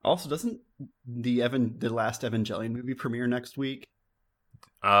Also, doesn't the last Evangelion movie premiere next week?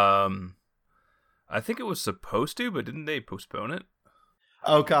 I think it was supposed to, but didn't they postpone it?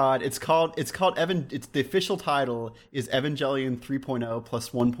 Oh God, it's called It's the official title is Evangelion 3.0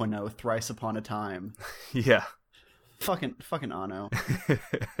 plus 1.0 Thrice Upon a Time. Yeah. Fucking Anno.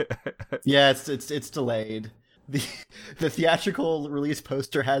 Yeah, it's delayed. The the theatrical release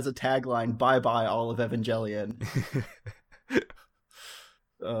poster has a tagline, "Bye bye all of Evangelion."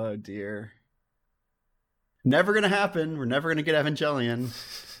 Oh dear. Never gonna happen. We're never gonna get Evangelion.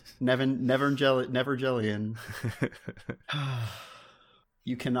 Never Jellion.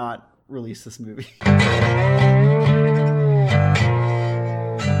 You cannot release this movie.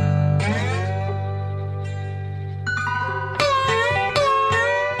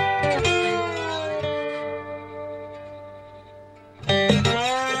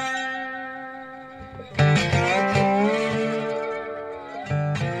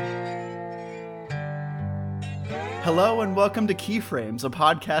 Hello and welcome to Keyframes, a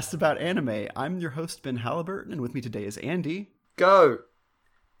podcast about anime. I'm your host, Ben Halliburton, and with me today is Andy. Go!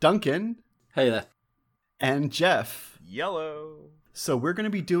 Duncan. Hey there. And Jeff. Yellow. So we're going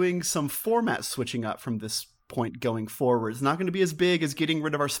to be doing some format switching up from this point going forward. It's not going to be as big as getting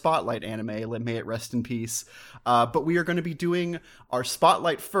rid of our Spotlight anime, may it rest in peace. But we are going to be doing our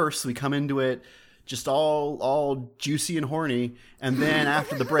Spotlight first, so we come into it just all juicy and horny, and then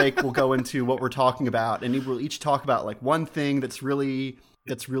after the break we'll go into what we're talking about, and we'll each talk about like one thing that's really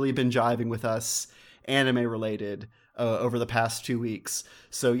been jiving with us, anime related, over the past 2 weeks.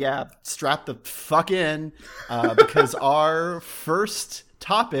 So yeah, strap the fuck in, because our first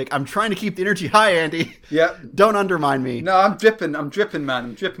topic, I'm trying to keep the energy high, Andy. Yeah. Don't undermine me. No, I'm dripping, man.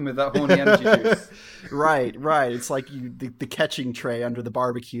 I'm dripping with that horny energy juice. Right. It's like the catching tray under the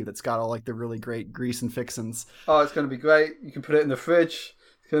barbecue that's got all like the really great grease and fixins. Oh, it's going to be great. You can put it in the fridge.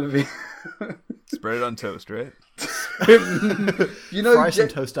 It's going to be... Spread it on toast, right? Fry some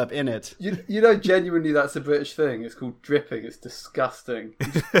toast up in it. You know, genuinely, that's a British thing. It's called dripping. It's disgusting. You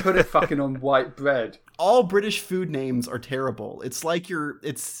just put it fucking on white bread. All British food names are terrible. It's like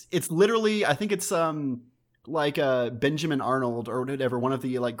it's literally, I think it's like Benjamin Arnold or whatever, one of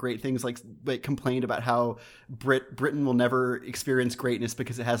the like great things, like complained about how Britain will never experience greatness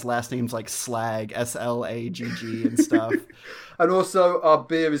because it has last names like Slag, Slagg, and stuff. And also our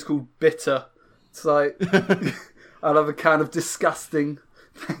beer is called Bitter. It's like I love a kind of disgusting.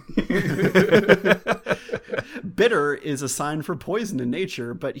 Bitter is a sign for poison in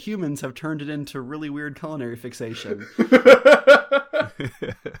nature, but humans have turned it into really weird culinary fixation.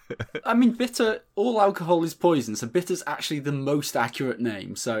 I mean, bitter, all alcohol is poison, so bitter's actually the most accurate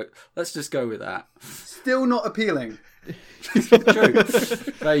name, so let's just go with that. Still not appealing. True.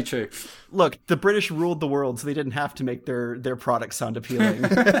 Very true. Look, the British ruled the world, so they didn't have to make their products sound appealing.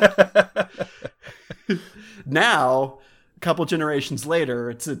 Now, a couple generations later,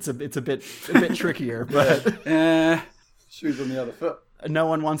 it's a bit trickier, but shoes on the other foot. No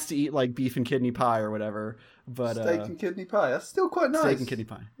one wants to eat like beef and kidney pie or whatever. But steak and kidney pie, that's still quite nice. Steak and kidney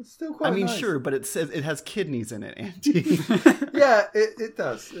pie. It's still quite nice. Sure, but it says it has kidneys in it, Andy. Yeah, it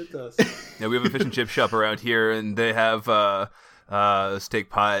does. It does. Yeah, we have a fish and chip shop around here, and they have steak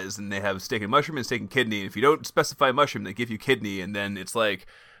pies, and they have steak and mushroom and steak and kidney. And if you don't specify mushroom, they give you kidney, and then it's like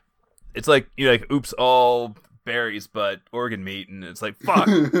you know, like oops, all berries but organ meat, and it's like fuck.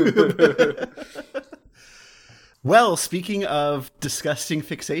 Well, speaking of disgusting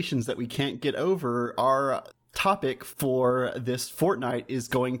fixations that we can't get over, our topic for this fortnight is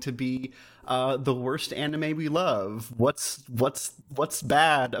going to be the worst anime we love. What's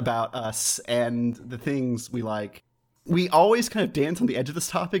bad about us and the things we like. We always kind of dance on the edge of this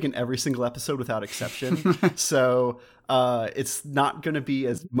topic in every single episode without exception. So it's not going to be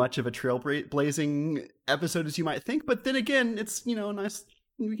as much of a trailblazing episode as you might think. But then again, it's, you know, nice.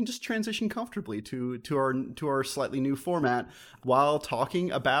 We can just transition comfortably to our slightly new format while talking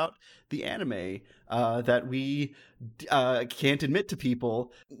about the anime that we can't admit to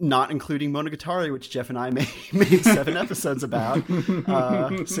people, not including Monogatari, which Jeff and I made 7 episodes about,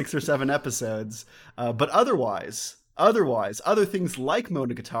 6 or 7 episodes. But otherwise, other things like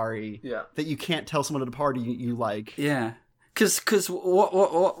Monogatari that you can't tell someone at a party you like. Yeah. Because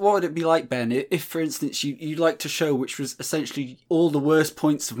what would it be like, Ben, if, for instance, you liked a show which was essentially all the worst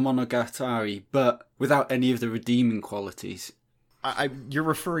points of Monogatari, but without any of the redeeming qualities? You're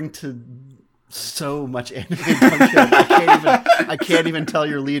referring to so much anime content. I can't even tell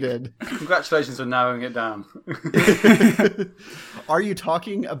you're leaded. Congratulations on narrowing it down. Are you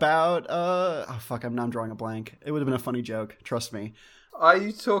talking about? I'm drawing a blank. It would have been a funny joke. Trust me. Are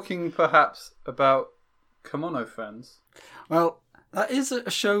you talking perhaps about Kemono Friends? Well, That is a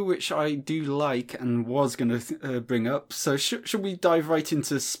show which I do like and was going to bring up. So should we dive right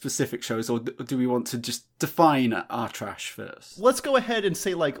into specific shows, or do we want to just define our trash first? Let's go ahead and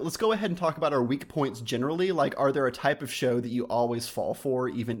say, like, let's go ahead and talk about our weak points generally. Like, are there a type of show that you always fall for,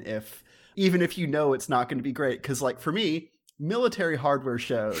 even if you know it's not going to be great? Because, like, for me, military hardware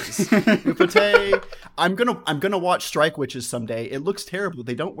shows. Upate, I'm gonna watch Strike Witches someday. It looks terrible.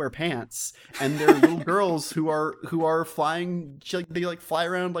 They don't wear pants, and they're little girls who are flying. They like fly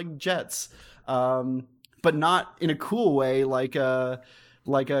around like jets, but not in a cool way, like a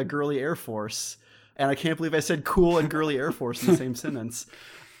girly Air Force. And I can't believe I said cool and girly Air Force in the same sentence.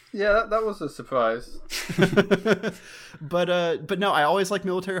 Yeah, that was a surprise. But no, I always like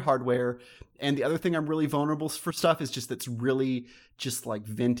military hardware. And the other thing I'm really vulnerable for stuff is just that's really just like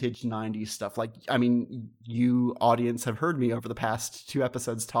vintage 90s stuff. Like, I mean, you audience have heard me over the past 2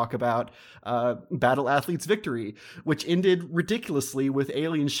 episodes talk about Battle Athletes Victory, which ended ridiculously with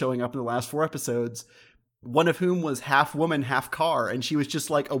aliens showing up in the last 4 episodes, one of whom was half woman, half car. And she was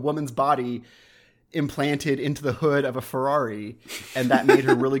just like a woman's body implanted into the hood of a Ferrari, and that made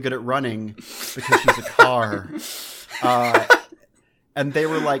her really good at running because she's a car. And they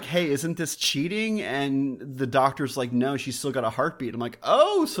were like, hey, isn't this cheating? And the doctor's like, no, she's still got a heartbeat. I'm like,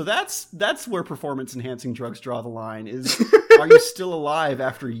 oh, so that's where performance enhancing drugs draw the line, is are you still alive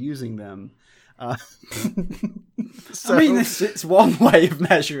after using them? So, I mean, it's one way of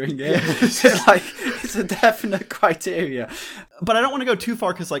measuring it. Yeah. It's a definite criteria. But I don't want to go too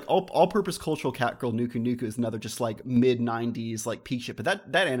far, because like all-purpose cultural cat girl Nuku Nuku is another just like mid-90s like peak shit. But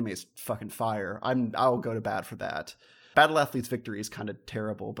that anime is fucking fire. I'll go to bat for that. Battle Athletes Victory is kind of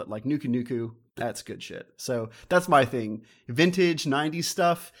terrible, but like Nuku Nuku, that's good shit. So that's my thing. Vintage 90s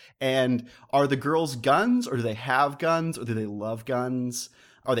stuff. And are the girls guns, or do they have guns, or do they love guns?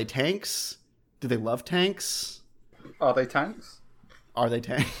 Are they tanks? Do they love tanks? Are they tanks? Are they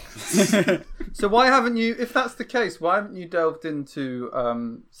tanks? So why haven't you, if that's the case, why haven't you delved into,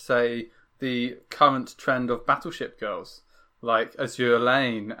 say, the current trend of battleship girls? Like Azure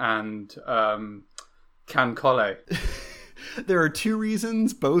Lane and Can Colle? There are 2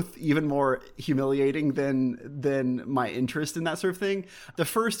 reasons, both even more humiliating than my interest in that sort of thing. The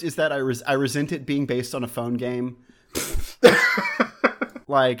first is that I resent it being based on a phone game.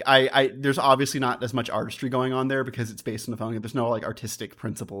 Like, I there's obviously not as much artistry going on there because it's based on the phone game. There's no like artistic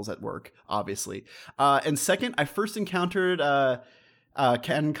principles at work, obviously. And second, I first encountered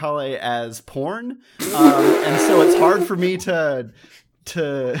Can Colle as porn, and so it's hard for me to.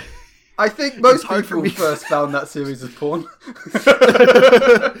 I think most people first found that series as porn.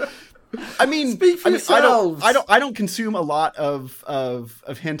 I mean, speak for yourselves. I don't consume a lot of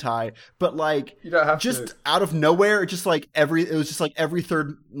hentai, but like, you don't have just to. Out of nowhere, just like every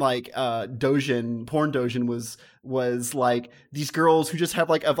third like doujin, porn doujin was like these girls who just have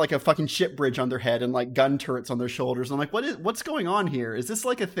like a fucking ship bridge on their head and like gun turrets on their shoulders. And I'm like, what's going on here? Is this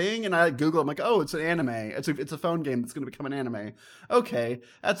like a thing? And I Google, I'm like, oh, it's an anime. It's a phone game that's going to become an anime. Okay,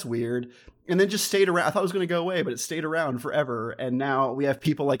 that's weird. And then just stayed around. I thought it was going to go away, but it stayed around forever. And now we have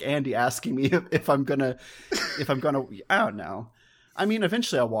people like Andy asking me if I'm gonna, I don't know. I mean,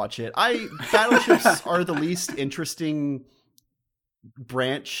 eventually I'll watch it. Battleships are the least interesting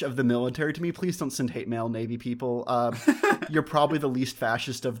branch of the military to me. Please don't send hate mail, Navy people. You're probably the least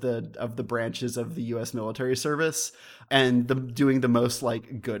fascist of the branches of the U.S. military service, and doing the most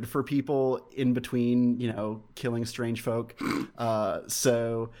like good for people in between, killing strange folk.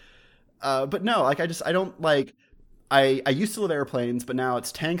 But no, like I don't like. I used to love airplanes, but now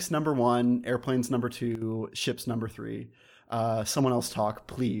it's tanks number 1, airplanes number 2, ships number 3. Someone else talk,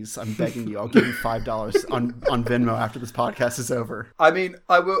 please. I'm begging you. I'll give you $5 on Venmo after this podcast is over. I mean,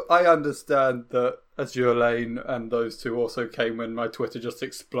 I understand that Azure Lane and those 2 also came when my Twitter just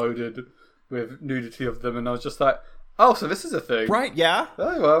exploded with nudity of them, and I was just like, oh, so this is a thing, right? Yeah.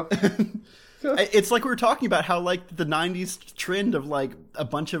 Oh well. It's like we were talking about how like the 90s trend of like a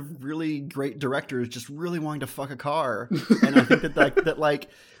bunch of really great directors just really wanting to fuck a car. And I think that like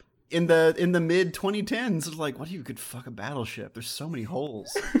in the mid 2010s, it's like, what if you could fuck a battleship? There's so many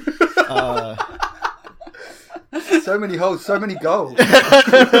holes. So many holes, so many goals.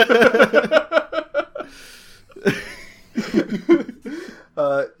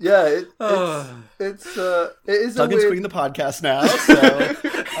 Yeah, it is. Duncan's quitting the podcast now, so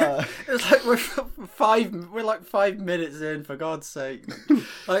it's like we're like 5 minutes in, for God's sake.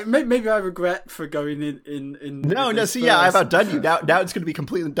 Like maybe I regret for going in. No. See, yeah, I've outdone you. Now it's going to be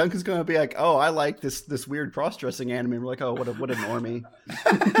completely. Duncan's going to be like, oh, I like this weird cross dressing anime. We're like, oh, what a normie.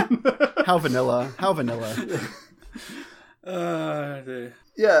 How vanilla.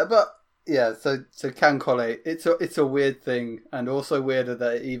 Yeah, but Yeah, so Cancole, it's a weird thing, and also weirder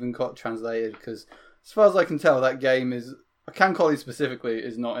that it even got translated, because as far as I can tell, that game is, Cancole specifically,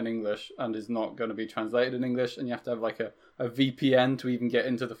 is not in English, and is not going to be translated in English, and you have to have like a VPN to even get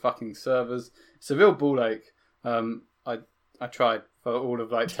into the fucking servers. It's a real ball ache. I tried for all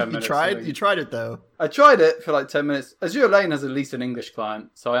of like 10 minutes. You tried it though. I tried it for like 10 minutes. Azure Lane has at least an English client,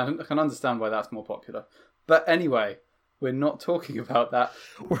 so I can understand why that's more popular. But anyway, we're not talking about that.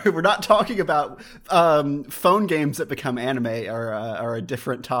 We're not talking about phone games that become anime are a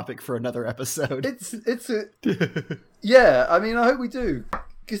different topic for another episode. Yeah. I mean, I hope we do,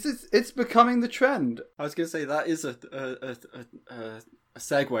 because it's becoming the trend. I was going to say that is a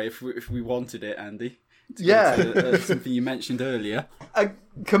segue if we wanted it, Andy. Yeah, something you mentioned earlier.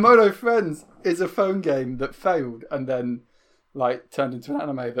 Komodo Friends is a phone game that failed and then like turned into an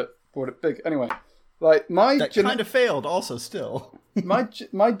anime that brought it big. Anyway. Like that kind of failed also still. my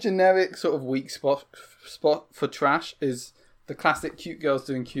generic sort of weak spot for trash is the classic cute girls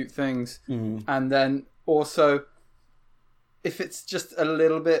doing cute things, and then also if it's just a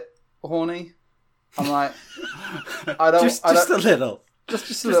little bit horny, I'm like, just a little,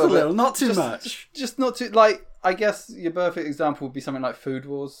 just a little, not too much, just not too, like. I guess your perfect example would be something like Food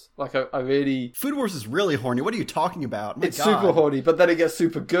Wars. Like, I really... Food Wars is really horny. What are you talking about? It's super horny, but then it gets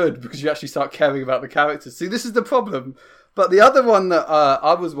super good because you actually start caring about the characters. See, this is the problem. But the other one that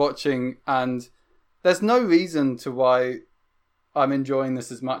I was watching, and there's no reason to why I'm enjoying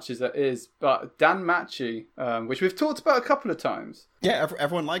this as much as it is, but DanMachi, which we've talked about a couple of times. Yeah,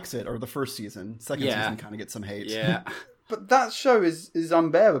 everyone likes it, or the first season. Second season kind of gets some hate. Yeah. But that show is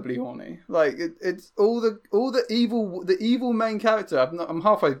unbearably horny. Like it's all the evil main character.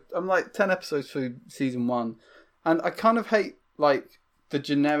 I'm like 10 episodes through season 1, and I kind of hate like the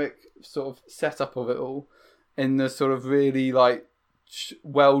generic sort of setup of it all, in the sort of really like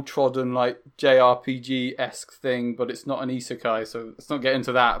well trodden like JRPG-esque thing. But it's not an isekai, so let's not get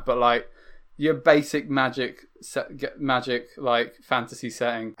into that. But like your basic magic like fantasy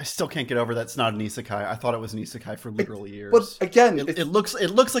setting. I still can't get over that's not an isekai. I thought it was an isekai for literal years. But again, it looks like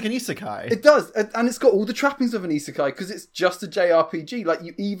an isekai. It does, and it's got all the trappings of an isekai because it's just a JRPG. Like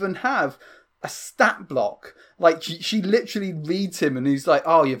you even have a stat block. Like she literally reads him, and he's like,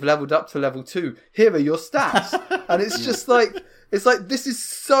 "Oh, you've leveled up to level 2. Here are your stats." And it's just like this is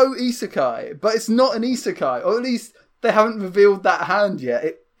so isekai, but it's not an isekai, or at least they haven't revealed that hand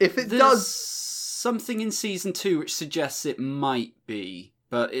yet. If it does something in season 2 which suggests it might be,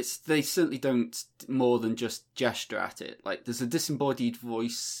 but they certainly don't more than just gesture at it. Like there's a disembodied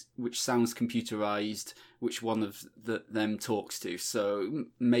voice which sounds computerized, which one of them talks to. So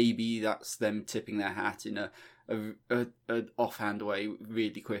maybe that's them tipping their hat in a offhand way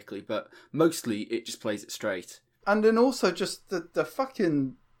really quickly, but mostly it just plays it straight. And then also just the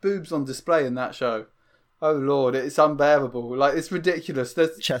fucking boobs on display in that show. Oh Lord, it's unbearable. Like, it's ridiculous.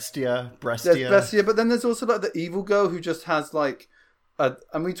 There's Chestia, Breastia. There's Breastia, but then there's also like the evil girl who just has like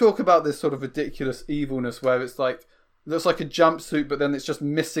and we talk about this sort of ridiculous evilness where it's like looks like a jumpsuit, but then it's just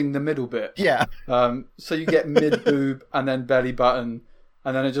missing the middle bit. Yeah. So you get mid boob and then belly button,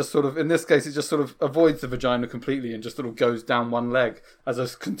 and then it just sort of, in this case, it just sort of avoids the vagina completely and just sort of goes down one leg as a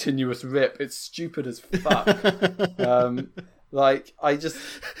continuous rip. It's stupid as fuck. Like, I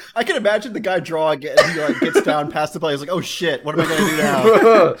can imagine the guy drawing it, and he like gets down past the play. He's like, "Oh shit, what am I going to do now?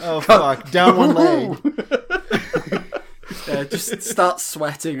 Oh fuck, down one leg." Just starts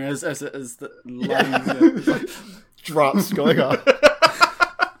sweating as the line drops going on.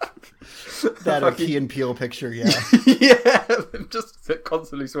 That Key and Peele picture, yeah. Yeah, just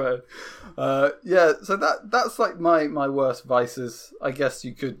constantly sweating. Yeah, so that's like my worst vices. I guess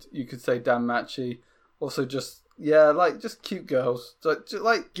you could say DanMachi. Also just. Yeah, like, just cute girls.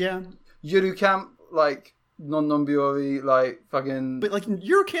 Like yeah. Yuru Camp, like, Non-Biori, like, fucking... But, like,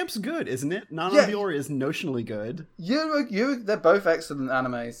 Yuru Camp's good, isn't it? Non-Biori is notionally good. Yuru, they're both excellent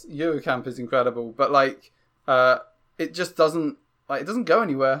animes. Yuru Camp is incredible, but, like, it just doesn't... Like, it doesn't go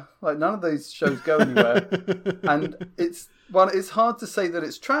anywhere. Like, none of those shows go anywhere. And it's hard to say that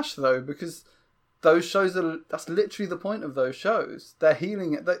it's trash, though, because those shows that's literally the point of those shows. They're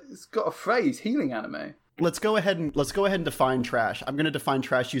healing... It's got a phrase, healing anime. Let's go ahead and define trash. I'm going to define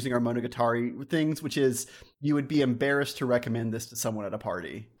trash using our Monogatari things, which is you would be embarrassed to recommend this to someone at a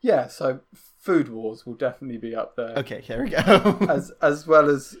party. Yeah, so Food Wars will definitely be up there. Okay, there we go. as well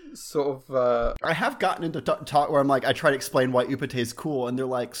as sort of... I have gotten into talk where I'm like, I try to explain why Upate is cool, and they're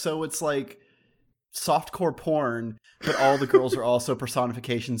like, so it's like softcore porn, but all the girls are also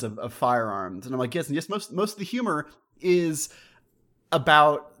personifications of firearms. And I'm like, yes, most of the humor is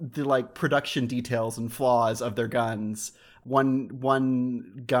about the like production details and flaws of their guns.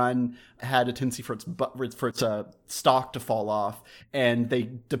 One gun had a tendency for its stock to fall off, and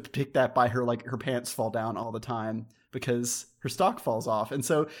they depict that by her pants fall down all the time because her stock falls off. And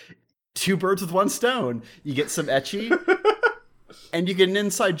so, two birds with one stone. You get some ecchi, and you get an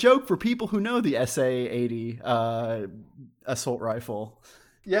inside joke for people who know the SA-80 assault rifle.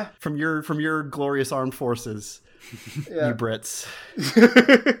 Yeah, from your glorious armed forces, yeah. You Brits.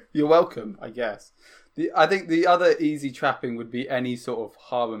 You're welcome, I guess. I think the other easy trapping would be any sort of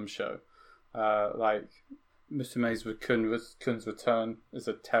harem show, like Musume's Kun's Return is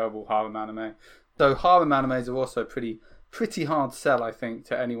a terrible harem anime. So harem animes are also pretty hard sell, I think,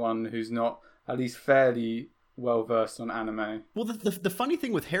 to anyone who's not at least fairly well versed on anime. Well, the funny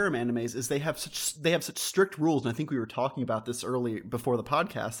thing with harem animes is they have such strict rules, and I think we were talking about this early before the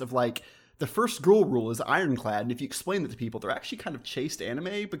podcast of like. The first girl rule is ironclad, and if you explain that to people, they're actually kind of chaste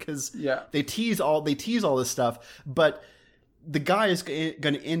anime because they tease all this stuff. But the guy is going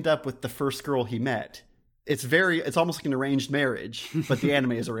to end up with the first girl he met. It's almost like an arranged marriage, but the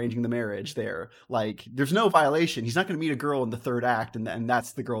anime is arranging the marriage there. Like, there's no violation. He's not going to meet a girl in the third act, and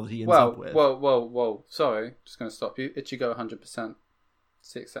that's the girl that he ends up with. Well. Sorry, just going to stop you. Ichigo 100%.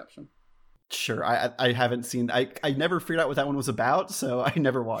 It's the exception. Sure, I haven't seen. I never figured out what that one was about, so I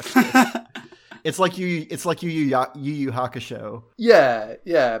never watched it. It's like Yu Yu Hakusho.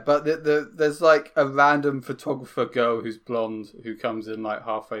 Yeah, but there's like a random photographer girl who's blonde who comes in like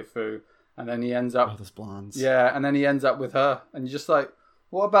halfway through, and then he ends up. Oh, those blondes. Yeah, and then he ends up with her, and you're just like,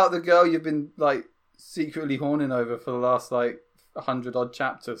 what about the girl you've been like secretly horning over for the last like 100 odd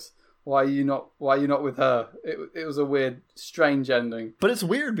chapters? Why are you not with her? It was a weird, strange ending. But it's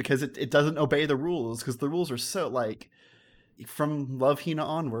weird because it doesn't obey the rules, because the rules are so like from Love Hina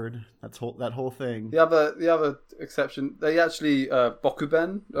onward. That whole thing. The other exception, they actually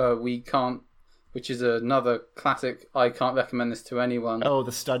Bokuben, which is another classic. I can't recommend this to anyone. Oh,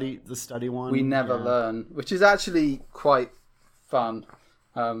 the study one. We Never Learn, which is actually quite fun.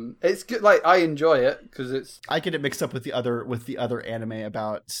 It's good. Like, I enjoy it because it's. I get it mixed up with the other anime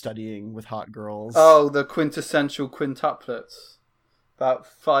about studying with hot girls. Oh, the quintessential quintuplets, about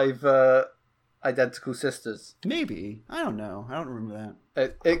 5 identical sisters. Maybe, I don't know. I don't remember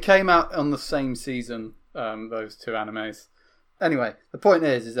that. It came out on the same season. Those two animes. Anyway, the point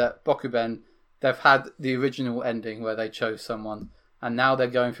is that Bokuben, they've had the original ending where they chose someone, and now they're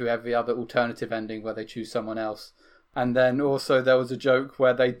going through every other alternative ending where they choose someone else. And then also there was a joke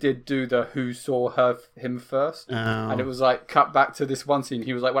where they did do the who saw him first. Oh. And it was like cut back to this one scene.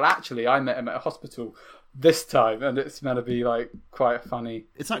 He was like, well, actually, I met him at a hospital this time. And it's meant to be like quite funny.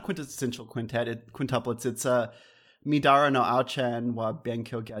 It's not quintessential quintuplets. It's Midara no Aochan wa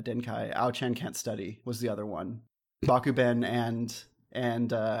Benkyo ga Denkai. Aochan Can't Study was the other one. Bakuben and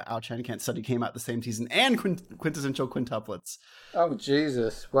Aochan Can't Study came out the same season. And quintessential quintuplets. Oh,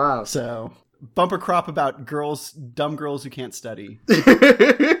 Jesus. Wow. So... bumper crop about dumb girls who can't study.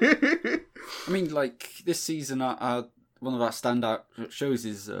 I mean, like, this season, one of our standout shows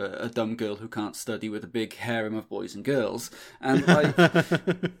is a dumb girl who can't study with a big harem of boys and girls. And, like,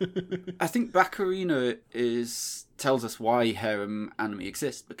 I think Baccarina tells us why harem anime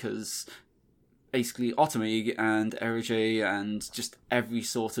exists, because basically Otome and Eroge and just every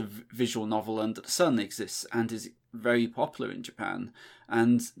sort of visual novel under the sun exists and is very popular in Japan.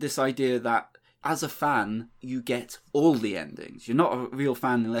 And this idea that as a fan, you get all the endings. You're not a real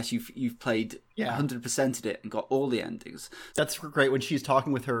fan unless you've played 100%ed it and got all the endings. That's great when she's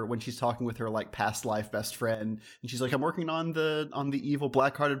talking with her like past life best friend, and she's like, I'm working on the evil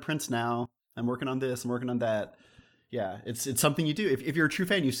black-hearted prince now. I'm working on this, I'm working on that. Yeah, it's something you do. If you're a true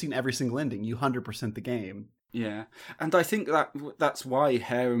fan, you've seen every single ending. You 100% the game. Yeah, and I think that's why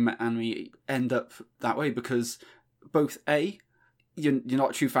harem anime end up that way, because both you're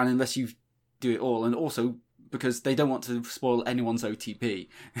not a true fan unless you do it all, and also because they don't want to spoil anyone's OTP.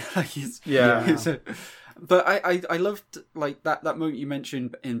 But I loved like that moment you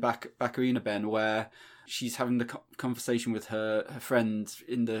mentioned in Baccarina, Ben, where she's having the conversation with her friend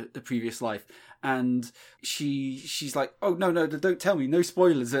in the previous life, and she's like, oh no, don't tell me, no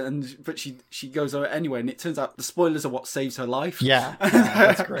spoilers, but she goes over anyway, and it turns out the spoilers are what saves her life. Yeah,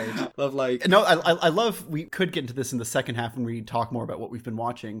 that's great. Love, like, no, I love, we could get into this in the second half when we talk more about what we've been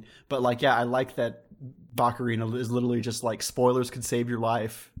watching, but like, yeah, I like that Baccarina is literally just like, spoilers could save your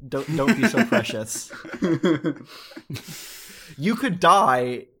life, don't be so precious. You could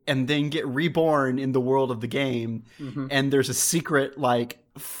die and then get reborn in the world of the game, and there's a secret like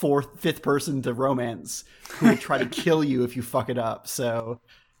fifth person to romance who will try to kill you if you fuck it up. So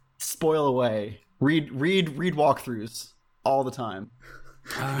spoil away. Read walkthroughs. all the time.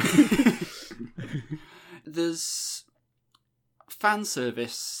 There's fan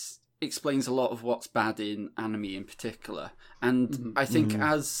service explains a lot of what's bad in anime in particular, and I think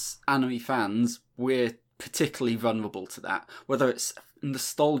as anime fans we're particularly vulnerable to that, whether it's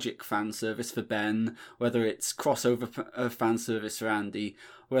nostalgic fan service for Ben, whether it's crossover fan service for Andy,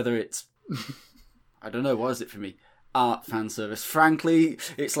 whether it's I don't know, what is it for me? Art fan service. Frankly,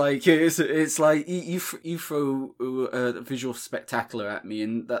 it's like you throw a visual spectacular at me,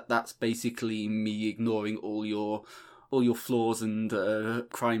 and that's basically me ignoring all your flaws and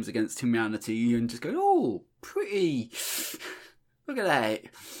crimes against humanity, and just going, oh, pretty. Look at that.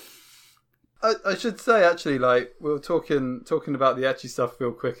 I should say, actually, like, we were talking about the ecchi stuff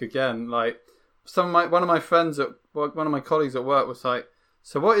real quick again. Like, one of my colleagues at work was like,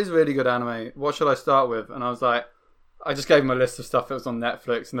 so what is really good anime? What should I start with? And I was like, I just gave him a list of stuff that was on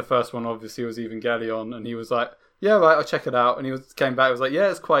Netflix, and the first one obviously was Evangelion, and he was like, yeah, right, I'll check it out. And he came back, was like,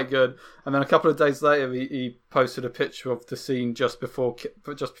 yeah, it's quite good. And then a couple of days later, he posted a picture of the scene just before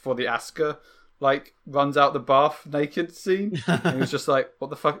the Asuka like runs out the bath naked scene. And he was just like,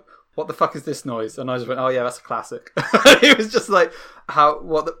 what the fuck is this noise? And I just went, oh yeah, that's a classic. He was just like,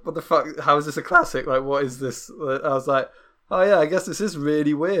 what the fuck? How is this a classic? Like, what is this? I was like, oh yeah, I guess this is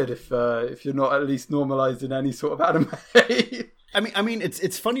really weird if you're not at least normalized in any sort of anime. I mean,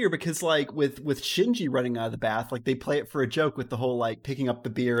 it's funnier because like with Shinji running out of the bath, like they play it for a joke with the whole like picking up the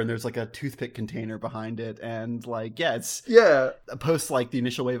beer and there's like a toothpick container behind it, and like it's post like the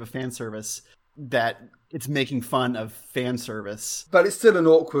initial wave of fan service that it's making fun of fan service, but it's still an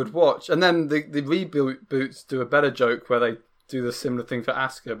awkward watch. And then the reboots do a better joke where they do the similar thing for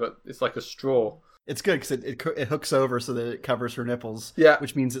Asuka, but it's like a straw. It's good because it hooks over so that it covers her nipples. Yeah,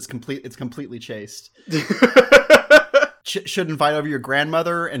 which means it's completely chaste. Should invite over your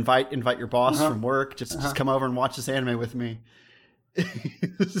grandmother. Invite your boss from work. Just come over and watch this anime with me.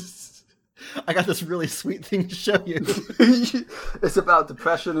 I got this really sweet thing to show you. It's about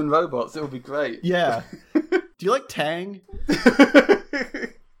depression and robots. It'll be great. Yeah. Do you like Tang?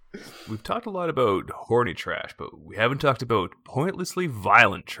 We've talked a lot about horny trash, but we haven't talked about pointlessly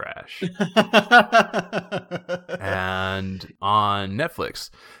violent trash. And on Netflix,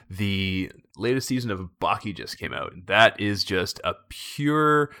 the latest season of Baki just came out. That is just a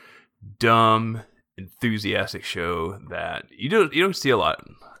pure, dumb, enthusiastic show that you don't see a lot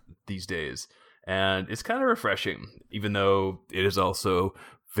these days. And it's kind of refreshing, even though it is also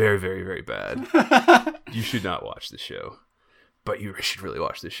very, very, very bad. You should not watch the show. But you should really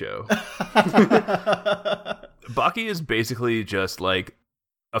watch this show. Baki is basically just like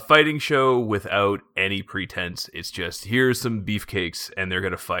a fighting show without any pretense. It's just, here's some beefcakes and they're going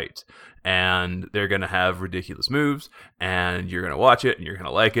to fight. And they're going to have ridiculous moves. And you're going to watch it and you're going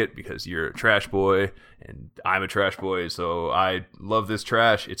to like it because you're a trash boy. And I'm a trash boy, so I love this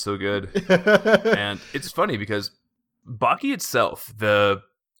trash. It's so good. And it's funny because Baki itself, the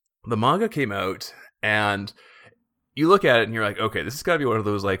manga came out and you look at it and you're like, okay, this has got to be one of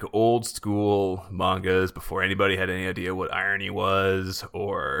those like old school mangas before anybody had any idea what irony was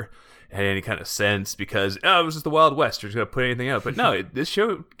or had any kind of sense, because it was just the Wild West. You're just gonna put anything out. But no, this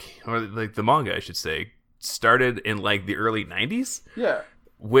show, or like the manga, I should say, started in like the early 90s. Yeah.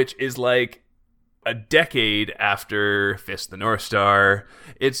 Which is like a decade after Fist of the North Star.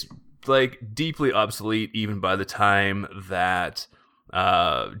 It's like deeply obsolete even by the time that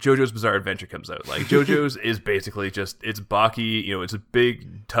JoJo's Bizarre Adventure comes out. Like, JoJo's is basically just, it's Baki, it's a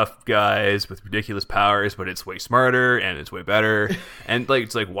big tough guys with ridiculous powers, but it's way smarter and it's way better. And like,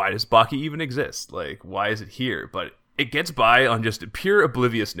 it's like, why does Baki even exist? Like, why is it here? But it gets by on just pure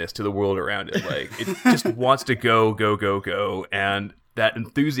obliviousness to the world around it. Like, it just wants to go, and that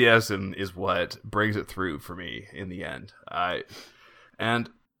enthusiasm is what brings it through for me in the end. And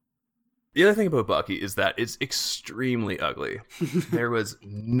the other thing about Baki is that it's extremely ugly. There was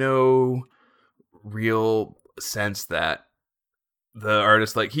no real sense that the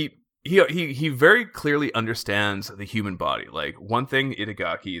artist, like, he very clearly understands the human body. Like, one thing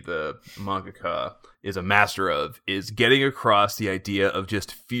Itagaki, the mangaka, is a master of is getting across the idea of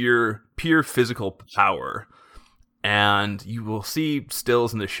just pure physical power. And you will see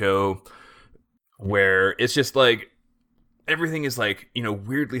stills in the show where it's just like, everything is like,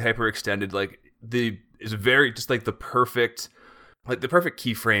 weirdly hyperextended. Like is very just like the perfect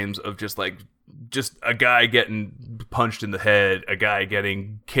keyframes of just a guy getting punched in the head, a guy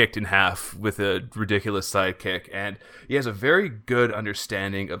getting kicked in half with a ridiculous sidekick, and he has a very good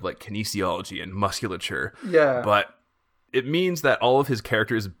understanding of like kinesiology and musculature. Yeah. But it means that all of his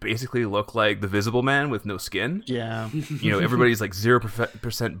characters basically look like the Visible Man with no skin. Yeah. Everybody's like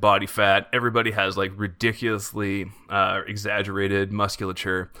 0% body fat. Everybody has like ridiculously exaggerated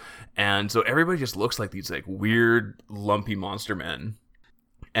musculature. And so everybody just looks like these like weird, lumpy monster men.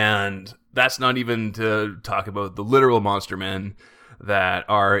 And that's not even to talk about the literal monster men that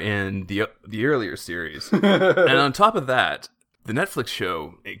are in the earlier series. And on top of that, the Netflix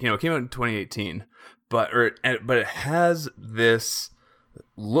show, it came out in 2018. But it has this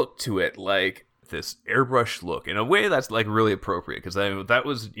look to it, like this airbrush look, in a way that's like really appropriate, because that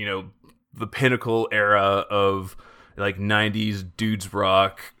was the pinnacle era of like 90s dudes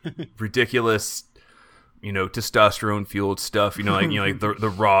rock, ridiculous, testosterone fueled stuff, like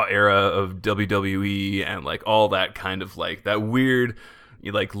the Raw era of WWE and like all that kind of like that weird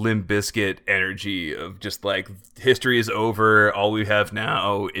like Limp Bizkit energy of just like history is over, all we have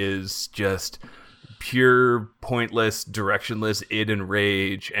now is just pure, pointless, directionless id and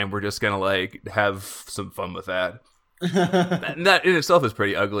rage, and we're just gonna like have some fun with that. And that in itself is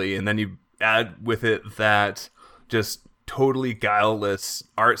pretty ugly, and then you add with it that just totally guileless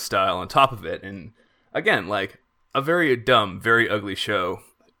art style on top of it, and again, like a very dumb, very ugly show,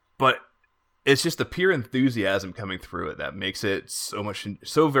 but it's just the pure enthusiasm coming through it that makes it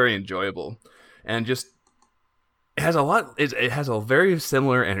so very enjoyable. And just it has a very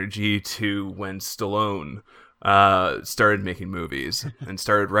similar energy to when Stallone started making movies and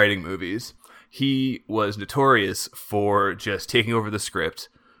started writing movies. He was notorious for just taking over the script,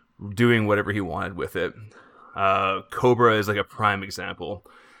 doing whatever he wanted with it. Cobra is like a prime example.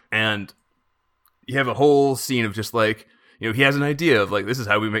 And you have a whole scene of just like, he has an idea of like, this is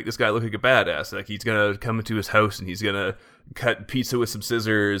how we make this guy look like a badass. Like he's going to come into his house and he's going to cut pizza with some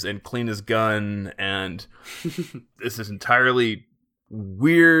scissors and clean his gun. And this is entirely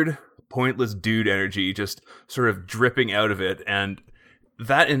weird, pointless dude energy just sort of dripping out of it. And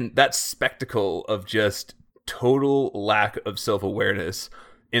that spectacle of just total lack of self-awareness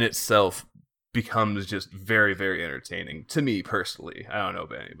in itself becomes just very, very entertaining to me personally. I don't know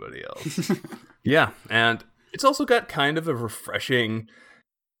about anybody else. Yeah. And it's also got kind of a refreshing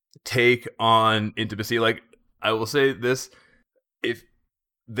take on intimacy. Like, I will say this, if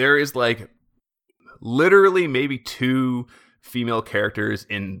there is like literally maybe 2 female characters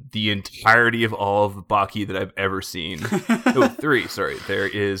in the entirety of all of Baki that I've ever seen. No, 3, sorry. There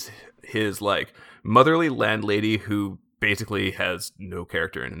is his like motherly landlady who basically has no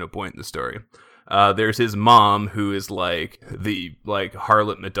character and no point in the story. There's his mom, who is like the like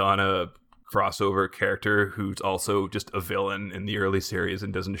harlot Madonna crossover character, who's also just a villain in the early series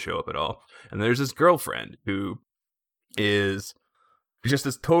and doesn't show up at all. And there's his girlfriend, who is just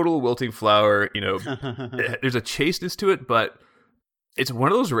this total wilting flower. There's a chasteness to it, but it's one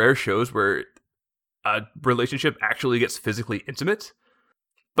of those rare shows where a relationship actually gets physically intimate,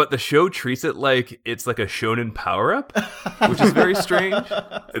 but the show treats it like it's like a shonen power-up, which is very strange.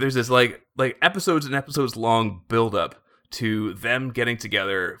 There's this like episodes and episodes long build-up to them getting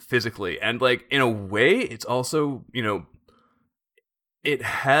together physically, and like in a way it's also it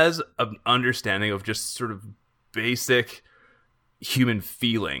has an understanding of just sort of basic human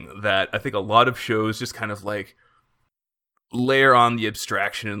feeling that I think a lot of shows just kind of like layer on the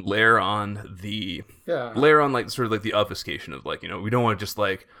abstraction and layer on like sort of like the obfuscation of like, we don't want to just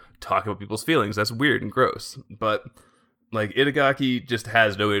like talk about people's feelings. That's weird and gross. But like Itagaki just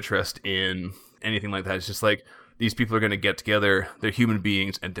has no interest in anything like that. It's just like, these people are going to get together, they're human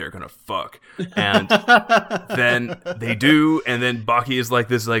beings, and they're going to fuck. And then they do, and then Baki is like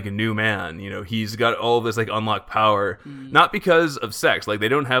this like a new man. He's got all this like unlocked power, not because of sex. Like they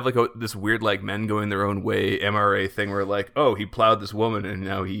don't have like this weird like men going their own way MRA thing where like, oh, he plowed this woman and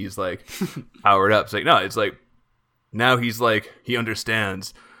now he's like powered up. It's like, no, it's like now he's like, he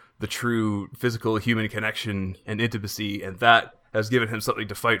understands the true physical human connection and intimacy, and that has given him something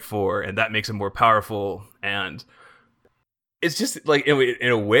to fight for, and that makes him more powerful. And it's just like, in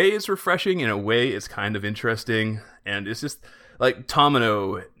a way it's refreshing, in a way it's kind of interesting, and it's just like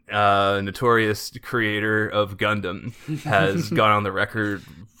Tomino, notorious creator of Gundam, has gone on the record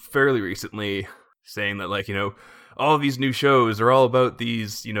fairly recently saying that like, all of these new shows are all about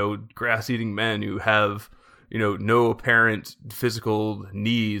these, grass-eating men who have, no apparent physical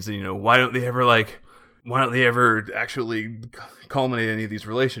needs, and why don't they ever actually culminate any of these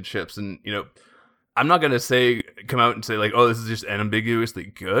relationships? And, I'm not going to come out and say like, oh, this is just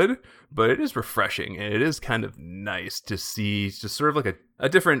unambiguously good, but it is refreshing. And it is kind of nice to see just sort of like a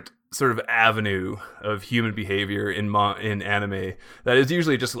different sort of avenue of human behavior in anime that is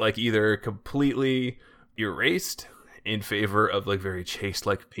usually just like either completely erased in favor of like very chaste,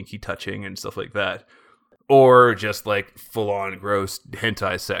 like pinky touching and stuff like that, or just like full on gross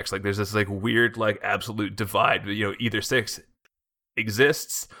hentai sex. Like there's this like weird like absolute divide. You know, either sex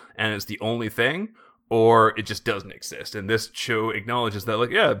exists and it's the only thing, or it just doesn't exist. And this show acknowledges that,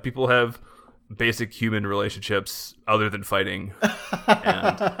 like, yeah, people have basic human relationships other than fighting.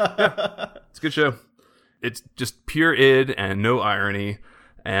 And yeah, it's a good show. It's just pure id and no irony,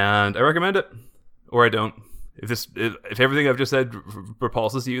 and I recommend it. Or I don't. If everything I've just said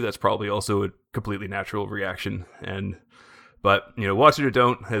repulses you, that's probably also a completely natural reaction. But you know, watch it or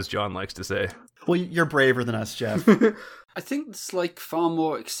don't, as John likes to say. Well, you're braver than us, Jeff. I think it's like far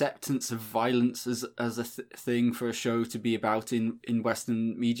more acceptance of violence as a thing for a show to be about in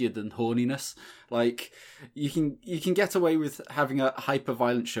Western media than horniness. Like you can get away with having a hyper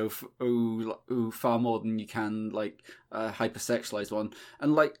violent show far more than you can like a hyper sexualized one.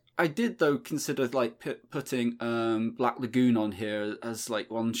 And like I did though consider like putting Black Lagoon on here as like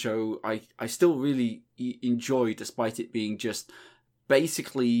one show I still really enjoy, despite it being just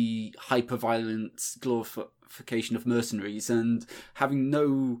basically hyper violent glorification of mercenaries and having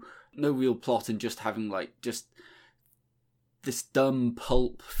no real plot and just having like just this dumb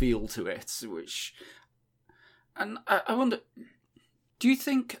pulp feel to it, which, and I wonder, do you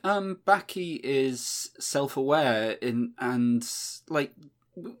think Baki is self-aware and like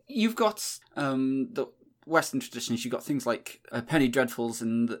you've got the Western traditions, you've got things like Penny Dreadfuls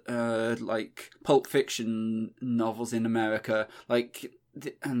and like Pulp Fiction novels in America, like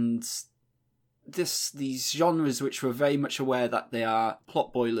and these genres which were very much aware that they are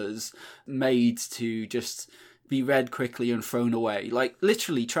plot boilers made to just be read quickly and thrown away, like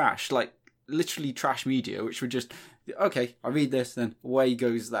literally trash media, which were just, okay, I read this, then away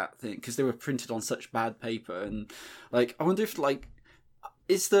goes that thing, because they were printed on such bad paper. And like I wonder if like,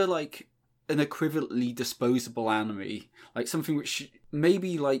 is there like an equivalently disposable anime, like something which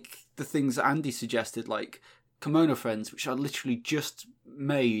maybe like the things that Andy suggested, like Kimono Friends, which are literally just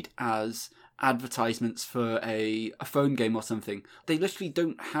made as advertisements for a phone game or something. They literally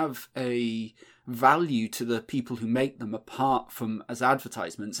don't have a value to the people who make them apart from as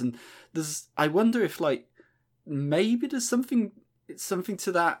advertisements. And I wonder if like maybe there's something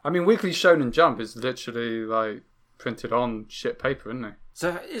to that. I mean, Weekly Shonen Jump is literally like printed on shit paper, isn't it?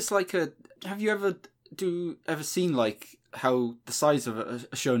 So it's like have you ever seen like how the size of a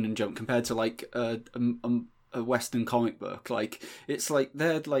Shonen Jump compared to like a Western comic book? Like it's like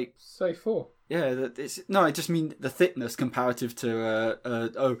they're like, say 4. Yeah, I just mean the thickness comparative to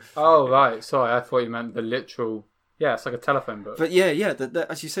Oh right, sorry, I thought you meant the literal. Yeah, it's like a telephone book. But yeah,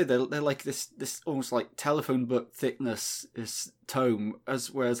 as you say, they're like this almost like telephone book thickness is tome,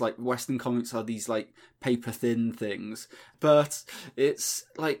 whereas like Western comics are these like paper thin things. But it's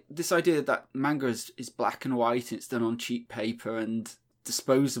like this idea that manga is black and white, it's done on cheap paper and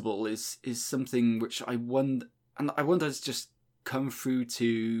disposable is something which I wonder has just come through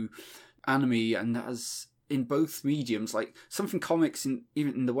to anime, and has in both mediums, like something comics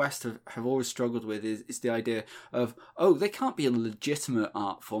even in the West have always struggled with is the idea of, oh, they can't be a legitimate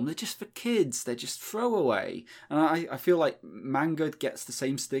art form, they're just for kids, they're just throwaway. And I feel like manga gets the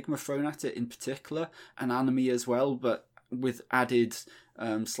same stigma thrown at it in particular, and anime as well, but with added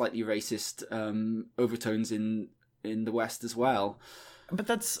slightly racist overtones in the West as well. But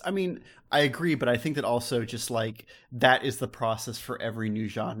I agree, but I think that also just like that is the process for every new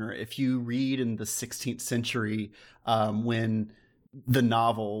genre. If you read in the 16th century, when the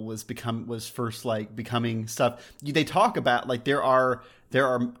novel was first like becoming stuff, they talk about like there are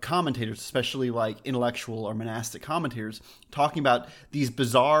commentators, especially like intellectual or monastic commentators, talking about these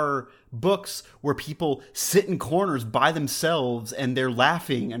bizarre books where people sit in corners by themselves and they're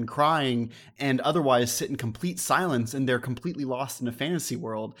laughing and crying and otherwise sit in complete silence, and they're completely lost in a fantasy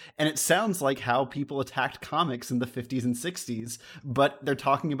world. And it sounds like how people attacked comics in the 50s and 60s, but they're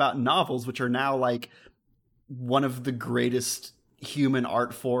talking about novels, which are now like one of the greatest human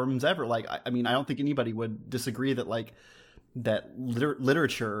art forms ever. Like, I mean, I don't think anybody would disagree that like that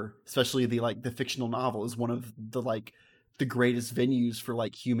literature, especially the fictional novel, is one of the greatest venues for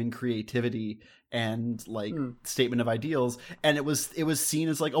like human creativity and like statement of ideals. And it was seen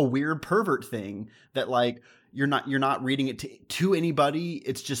as like a weird pervert thing that like you're not reading it to anybody.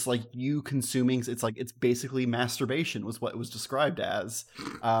 It's just like you consuming. It's like it's basically masturbation was what it was described as.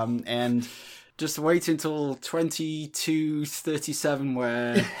 And just wait until 2237,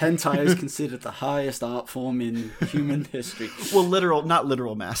 where hentai is considered the highest art form in human history. Well, not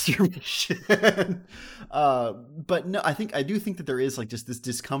literal masturbation. But no, I do think that there is like just this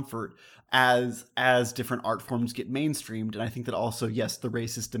discomfort as different art forms get mainstreamed. And I think that also, yes, the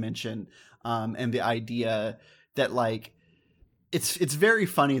racist dimension, and the idea that like it's very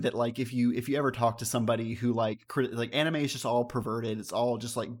funny that like if you ever talk to somebody who like anime is just all perverted, it's all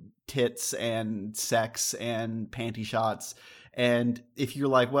just like tits and sex and panty shots, and if you're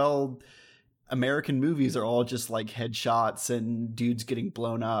like, well, American movies are all just like headshots and dudes getting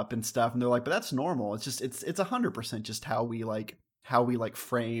blown up and stuff, and they're like, but that's normal. It's just it's 100% just how we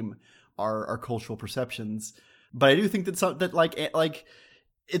frame our cultural perceptions. But I do think that like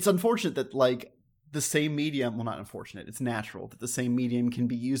it's unfortunate that like the same medium, well, not unfortunate, it's natural that the same medium can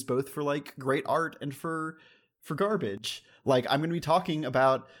be used both for like great art and for garbage. Like I'm going to be talking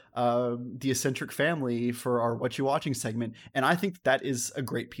about the Eccentric Family for our What You Watching segment, and I think that is a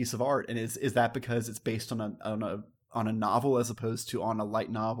great piece of art. And is that because it's based on a novel as opposed to on a light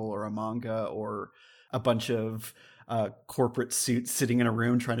novel or a manga or a bunch of corporate suits sitting in a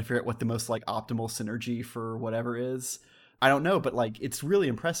room trying to figure out what the most like optimal synergy for whatever is? I don't know, but like it's really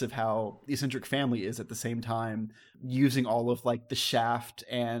impressive how the Eccentric Family is at the same time using all of like the Shaft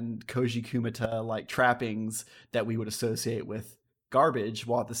and Koji Kumita like trappings that we would associate with garbage,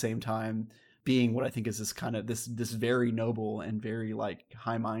 while at the same time being what I think is this kind of this very noble and very like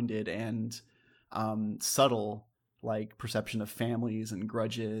high-minded and subtle like perception of families and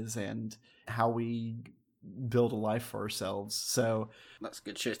grudges and how we build a life for ourselves. So that's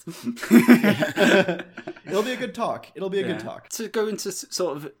good shit. It'll be a good talk. Good talk. To go into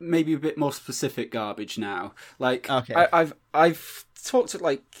sort of maybe a bit more specific garbage now. Like, okay. I've talked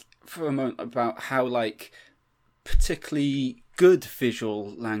like for a moment about how like particularly good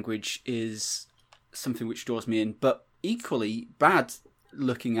visual language is something which draws me in, but equally bad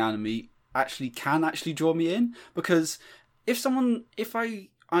looking anime can draw me in, because if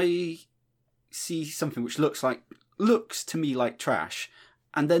I see something which looks to me like trash,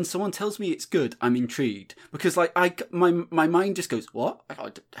 and then someone tells me it's good, I'm intrigued, because like my mind just goes, what?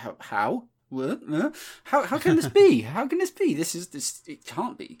 How? What? How can this be? How can this be? This it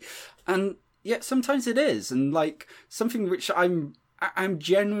can't be. And yet sometimes it is, and like something which I'm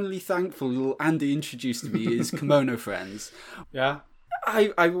genuinely thankful Andy introduced to me is Kimono Friends. Yeah.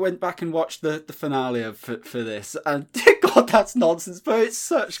 I went back and watched the finale for this, and God, that's nonsense, but it's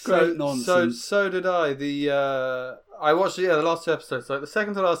such great nonsense. So did I. I watched the last two episodes, like the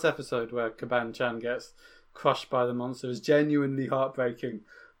second to last episode where Kaban-chan gets crushed by the monster is genuinely heartbreaking,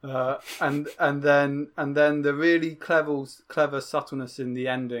 and then the really clever subtleness in the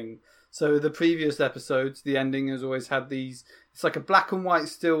ending. So the previous episodes, the ending has always had these. It's like a black and white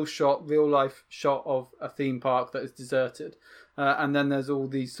still shot, real life shot of a theme park that is deserted. And then there's all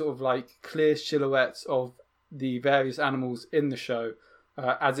these sort of like clear silhouettes of the various animals in the show.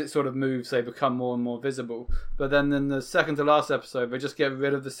 As it sort of moves, they become more and more visible. But then in the second to last episode, they just get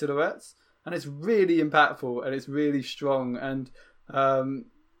rid of the silhouettes. And it's really impactful and it's really strong. And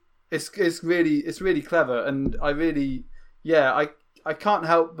it's really clever. And I really, I can't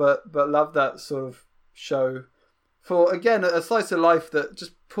help but love that sort of show. For, again, a slice of life that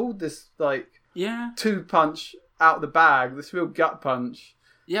just pulled this like 2-punch out the bag, this real gut punch.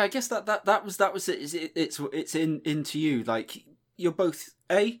 Yeah, I guess that was it. It's into you. Like, you're both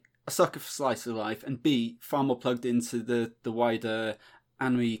A, a sucker for slice of life, and B, far more plugged into the wider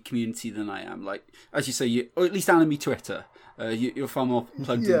anime community than I am. Like, as you say, or at least anime Twitter, you're far more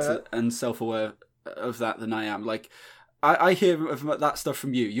plugged into and self-aware of that than I am. Like, I hear of that stuff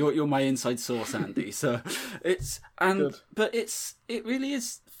from you. You're my inside source, Andy. So but it really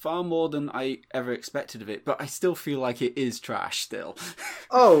is far more than I ever expected of it. But I still feel like it is trash still.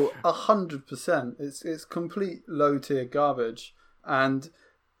 Oh, 100%. It's complete low tier garbage, and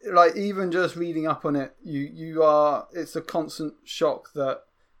like even just reading up on it, it's a constant shock that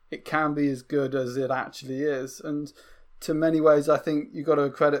it can be as good as it actually is. And to many ways, I think you got to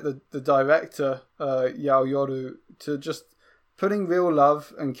credit the director, Yao Yoru, to just putting real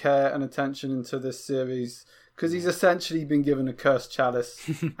love and care and attention into this series, because he's essentially been given a cursed chalice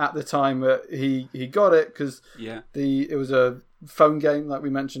at the time that he got it, because it was a phone game, like we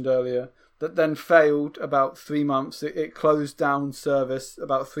mentioned earlier, that then failed about 3 months. It closed down service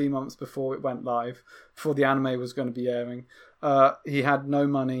about 3 months before it went live, before the anime was going to be airing. He had no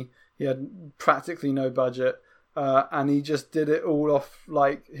money. He had practically no budget. And he just did it all off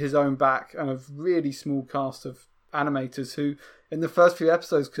like his own back and a really small cast of animators who in the first few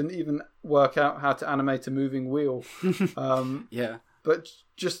episodes couldn't even work out how to animate a moving wheel. But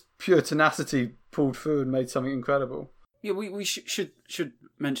just pure tenacity pulled through and made something incredible. Yeah, we should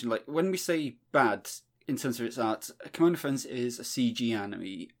mention, like, when we say bad in terms of its art, Kimono Friends is a CG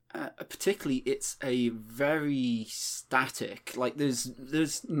anime. Particularly, it's a very static. Like, there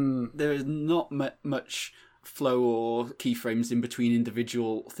is not much flow or keyframes in between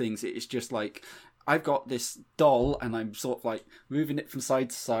individual things. It's just like, I've got this doll and I'm sort of like moving it from side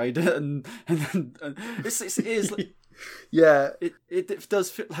to side, and it is Yeah, it does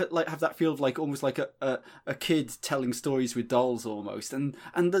feel like have that feel of like almost like a kid telling stories with dolls almost, and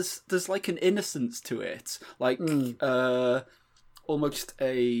there's like an innocence to it, like almost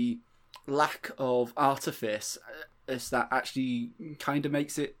a lack of artifice, that actually kind of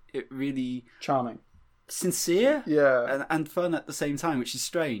makes it really charming, sincere, and fun at the same time, which is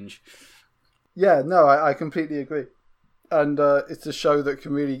strange. Yeah, no, I completely agree, and it's a show that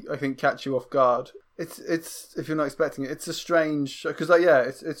can really, I think, catch you off guard. It's if you're not expecting it, it's a strange, because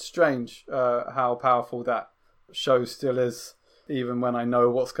it's strange how powerful that show still is, even when I know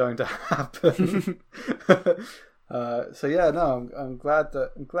what's going to happen. So yeah, no, I'm glad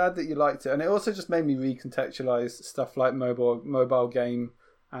that you liked it, and it also just made me recontextualize stuff like mobile game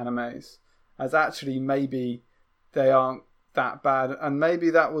animes, as actually maybe they aren't that bad, and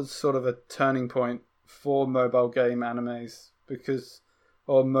maybe that was sort of a turning point for mobile game animes,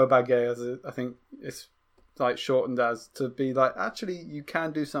 or mobage, as I think it's like shortened as, to be like, actually you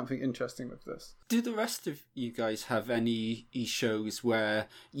can do something interesting with this. Do the rest of you guys have any shows where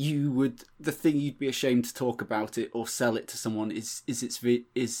the thing you'd be ashamed to talk about it or sell it to someone is its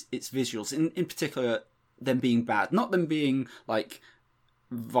visuals, in particular them being bad, not them being like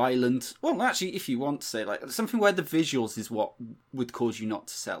violent? Well, actually, if you want to say like something where the visuals is what would cause you not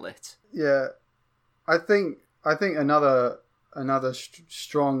to sell it. Yeah, I think another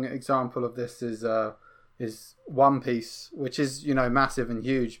strong example of this is One Piece, which is, massive and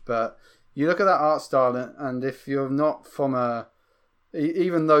huge, but you look at that art style, and if you're not from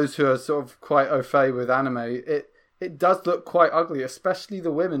even those who are sort of quite au fait with anime, it does look quite ugly, especially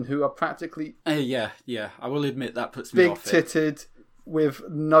the women who are practically yeah, I will admit that puts me off. Big-titted, with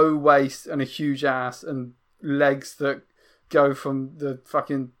no waist and a huge ass and legs that go from the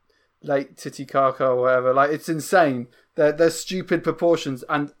fucking Lake Titicaca or whatever. Like, it's insane. They're stupid proportions,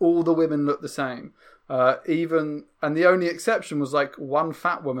 and all the women look the same. And the only exception was like one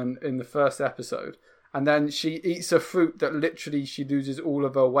fat woman in the first episode, and then she eats a fruit that literally she loses all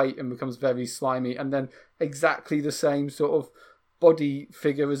of her weight and becomes very slimy, and then exactly the same sort of body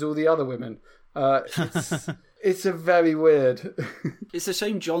figure as all the other women. It's a very weird. It's a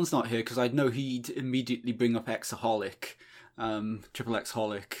shame John's not here, because I'd know he'd immediately bring up Xaholic, Triple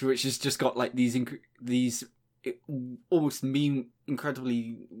Xholic, which has just got like these almost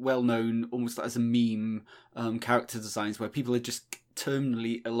incredibly well-known, almost as a meme, character designs where people are just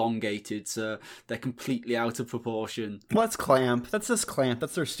terminally elongated, so they're completely out of proportion. Well, that's Clamp. That's just Clamp.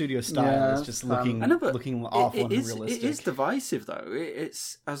 That's their studio style. Yeah, it's just looking awful and unrealistic. It is divisive, though.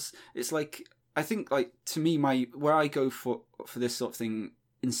 It's like, I think, like, to me, where I go for this sort of thing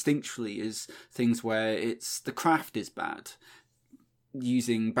instinctually is things where the craft is bad,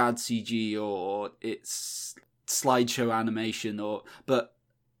 using bad CG, or it's slideshow animation, but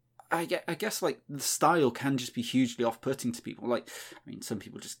I guess like the style can just be hugely off-putting to people. Like, I mean, some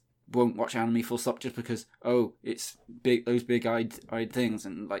people just won't watch anime full stop just because it's those big-eyed things,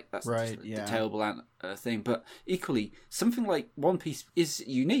 and like that's right, just a terrible thing. But equally, something like One Piece is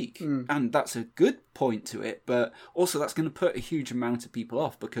unique, and that's a good point to it. But also, that's going to put a huge amount of people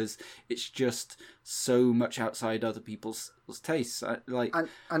off because it's just so much outside other people's tastes.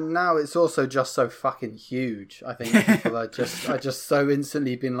 And now it's also just so fucking huge. I think people are just so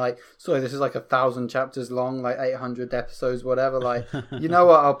instantly been like, sorry, this is like 1,000 chapters long, like 800 episodes, whatever. Like, you know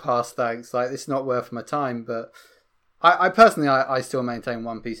what? I'll pass, thanks. Like, it's not worth my time. But I personally, I still maintain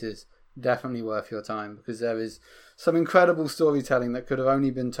One Piece is definitely worth your time, because there is some incredible storytelling that could have only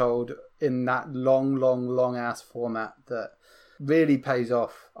been told in that long ass format that really pays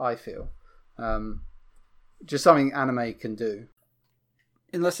off, I feel. Just something anime can do.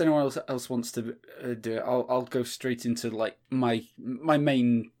 Unless anyone else wants to do it, I'll go straight into like my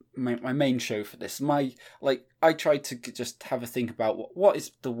main show for this. I tried to just have a think about what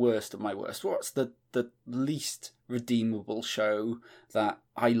is the worst of my worst. What's the least redeemable show that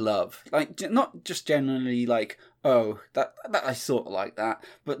I love? Like, not just generally like, oh, that I sort of like that,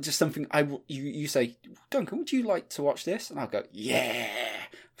 but just something you say, Duncan, would you like to watch this? And I'll go, yeah.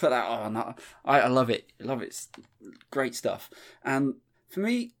 Put that on. I love it. It's great stuff. And for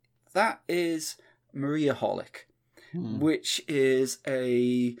me, that is Mariaholic, which is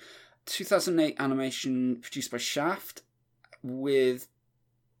a 2008 animation produced by Shaft with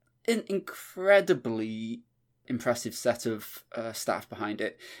an incredibly impressive set of staff behind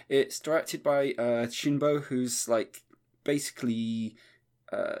it. It's directed by Shinbo, who's like basically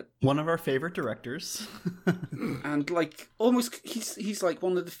one of our favorite directors. And like almost he's like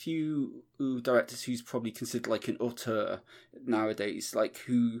one of the few directors who's probably considered like an auteur nowadays, like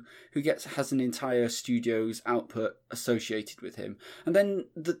who has an entire studio's output associated with him. And then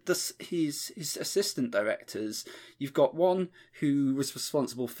his assistant directors, you've got one who was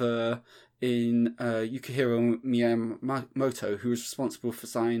responsible for Yukihiro Miyamoto, who was responsible for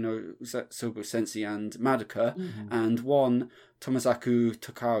Saino Sobo Sensei and Madoka, and one Tomozaku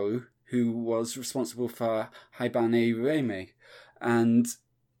Tokaru, who was responsible for Haibane Rueme. And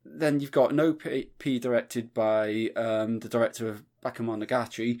then you've got an OP directed by the director of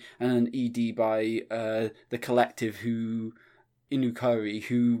Bakemonogatari, and an ED by the collective Inukari,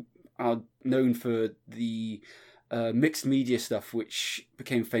 who are known for the mixed media stuff, which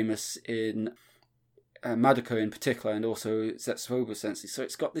became famous in Madoka in particular, and also Zetsuobo Sensei. So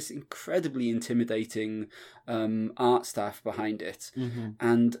it's got this incredibly intimidating art staff behind it.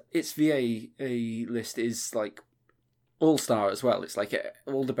 And its VA list is like all-star as well. It's like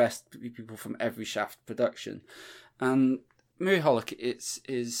all the best people from every Shaft production. And Muriholic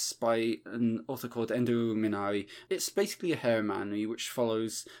is by an author called Endo Minari. It's basically a harem anime which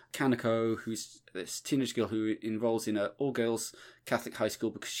follows Kaneko, who's this teenage girl who enrolls in an all-girls Catholic high school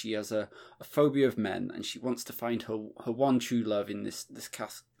because she has a phobia of men, and she wants to find her one true love in this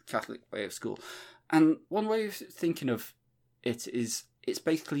Catholic way of school. And one way of thinking of it is it's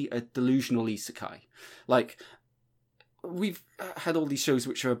basically a delusional isekai. Like, we've had all these shows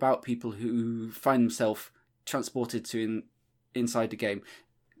which are about people who find themselves transported to inside the game.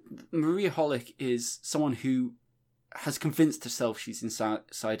 Muriholic is someone who has convinced herself she's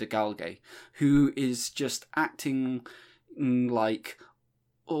inside a galgay, who is just acting like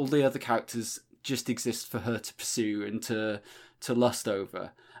all the other characters just exist for her to pursue and to lust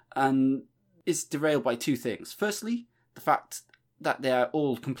over, and is derailed by two things. Firstly, the fact that they are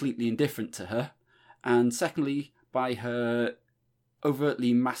all completely indifferent to her, and secondly, by her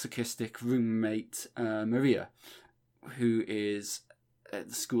overtly masochistic roommate, Maria, who is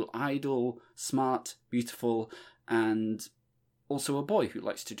the school idol, smart, beautiful, and also a boy who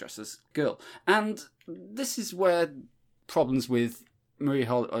likes to dress as a girl. And this is where problems with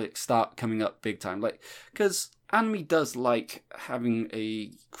Muriholic start coming up big time. Like, because anime does like having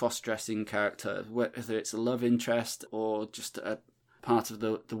a cross-dressing character, whether it's a love interest or just a part of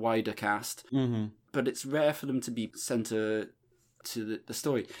the wider cast. But it's rare for them to be centre to the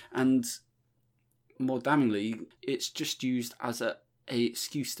story. And more damningly, it's just used as a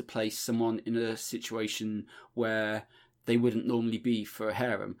excuse to place someone in a situation where they wouldn't normally be for a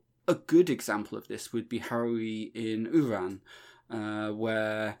harem. A good example of this would be Harui in Uran,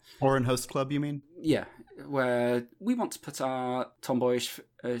 where... Or in Host Club, you mean? Yeah, where we want to put our tomboyish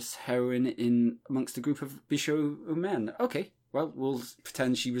heroine in amongst a group of Bisho men. Okay, well, we'll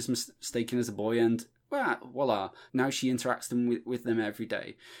pretend she was mistaken as a boy, and voila, now she interacts with them every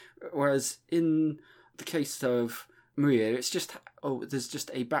day. Whereas in the case of Maria, it's just, there's just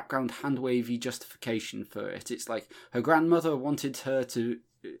a background hand-wavy justification for it. It's like her grandmother wanted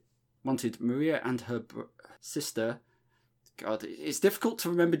Maria and her sister. God, it's difficult to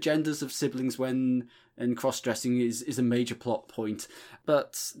remember genders of siblings when cross-dressing is a major plot point.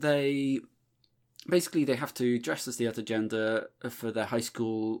 But they have to dress as the other gender for their high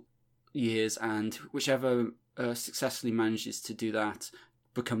school years, and whichever successfully manages to do that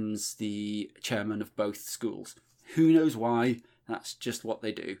becomes the chairman of both schools. Who knows why? That's just what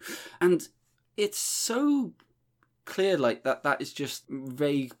they do. And it's so clear like that is just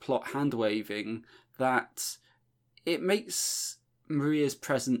vague plot hand-waving that it makes Maria's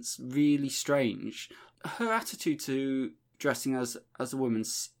presence really strange. Her attitude to dressing as a woman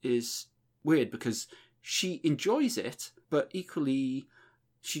is weird because she enjoys it, but equally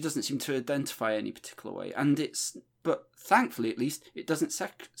she doesn't seem to identify any particular way. But thankfully, at least, it doesn't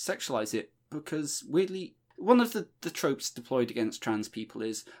sexualize it, because weirdly, one of the tropes deployed against trans people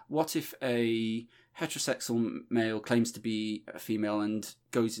is, what if a heterosexual male claims to be a female and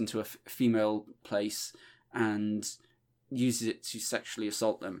goes into a female place and uses it to sexually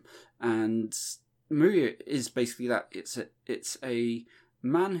assault them? And Maria is basically that. It's a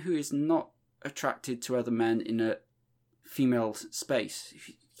man who is not attracted to other men in a female space,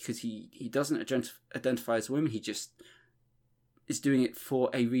 because he doesn't identify as a woman. He just is doing it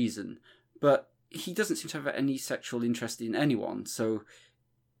for a reason. But he doesn't seem to have any sexual interest in anyone, so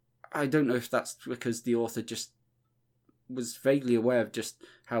I don't know if that's because the author just was vaguely aware of just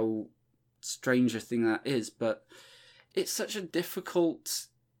how strange a thing that is, but it's such a difficult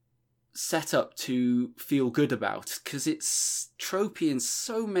setup to feel good about, because it's tropey in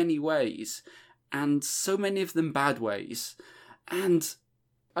so many ways, and so many of them bad ways. And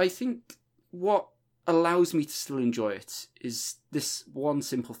I think what allows me to still enjoy it is this one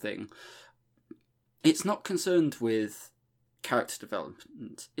simple thing. it's not concerned with character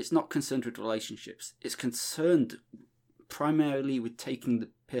development. It's not concerned with relationships. It's concerned primarily with taking the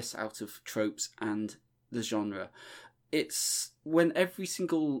piss out of tropes and the genre. It's when every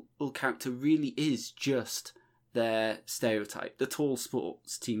single character really is just their stereotype. The tall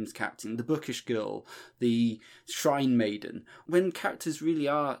sports team's captain, the bookish girl, the shrine maiden. When characters really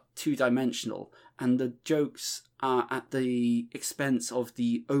are two-dimensional and the jokes are at the expense of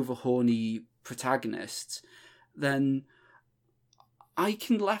the over-horny protagonist, then I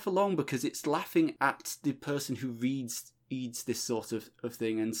can laugh along because it's laughing at the person who reads this sort of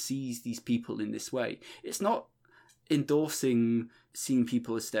thing and sees these people in this way. It's not endorsing seeing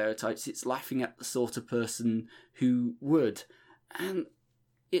people as stereotypes, it's laughing at the sort of person who would. And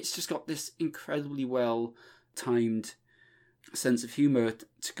it's just got this incredibly well timed sense of humour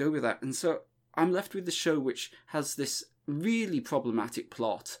to go with that. And so I'm left with the show which has this really problematic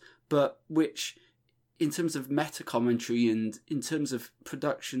plot, but which, in terms of meta commentary and in terms of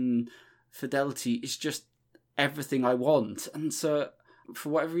production fidelity, is just everything I want. And so, for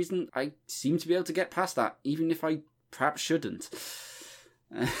whatever reason, I seem to be able to get past that, even if I perhaps shouldn't.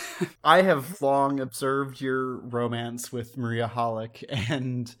 I have long observed your romance with Maria Hollick,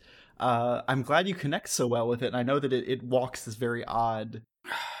 and I'm glad you connect so well with it. And I know that it walks this very odd.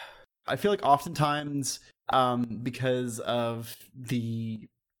 I feel like oftentimes, because of the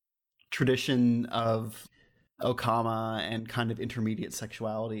tradition of Okama and kind of intermediate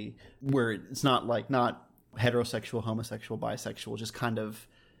sexuality, where it's not heterosexual, homosexual, bisexual, just kind of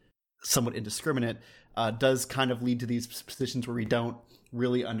somewhat indiscriminate, does kind of lead to these positions where we don't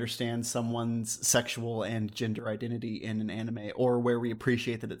really understand someone's sexual and gender identity in an anime, or where we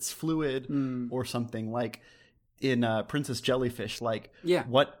appreciate that it's fluid or something. Like in Princess Jellyfish,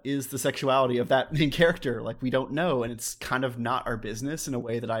 what is the sexuality of that main character? Like, we don't know, and it's kind of not our business in a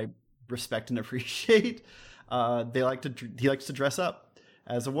way that I respect and appreciate. He likes to dress up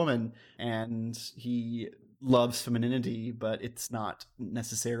as a woman, and he loves femininity, but it's not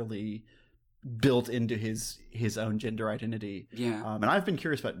necessarily built into his own gender identity. Yeah. And I've been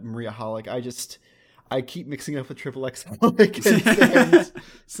curious about Maria Hollick. I keep mixing up with Triple X and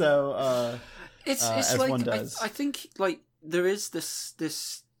so it's as like, one does. I think like there is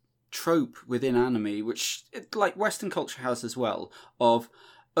this trope within anime, which like Western culture has as well, of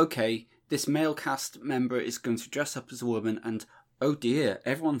okay, this male cast member is going to dress up as a woman, and oh dear,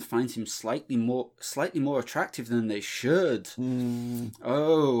 everyone finds him slightly more attractive than they should.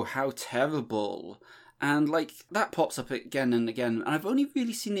 Oh, how terrible. And like that pops up again and again, and I've only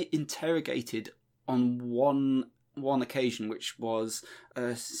really seen it interrogated on one occasion, which was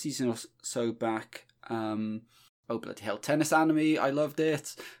a season or so back. Oh bloody hell, tennis anime, I loved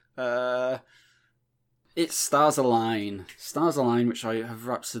it. It's Stars Align, which I have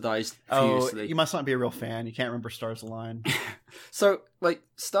rhapsodized previously. Oh, you must not be a real fan. You can't remember Stars Align. So, like,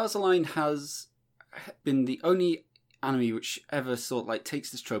 Stars Align has been the only anime which ever sort of, like,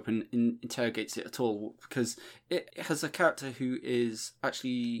 takes this trope and interrogates it at all, because it has a character who is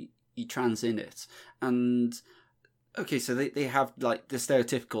actually trans in it. And okay, so they have like the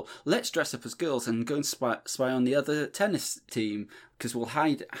stereotypical, let's dress up as girls and go and spy on the other tennis team, because we'll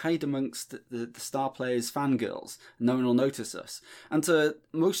hide amongst the star players' fangirls and no one will notice us. And to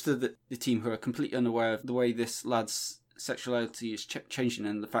most of the team, who are completely unaware of the way this lad's sexuality is changing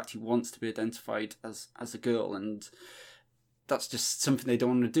and the fact he wants to be identified as a girl, and that's just something they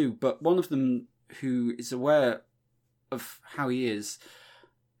don't want to do. But one of them, who is aware of how he is,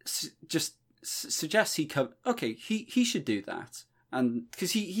 just suggests he should do that, and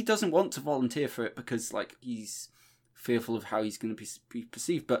because he doesn't want to volunteer for it because like he's fearful of how he's going to be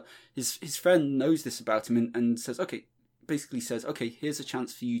perceived. But his friend knows this about him and says okay, here's a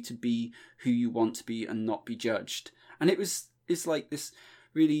chance for you to be who you want to be and not be judged. And it's like this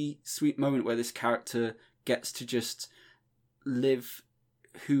really sweet moment where this character gets to just live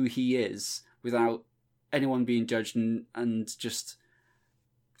who he is without anyone being judged and just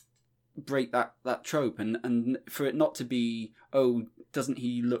break that trope, and for it not to be, oh, doesn't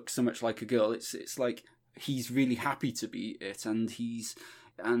he look so much like a girl, it's like he's really happy to be it, and he's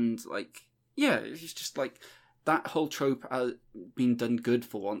just like that whole trope being done good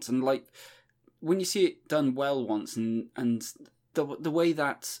for once. And like when you see it done well once, and the way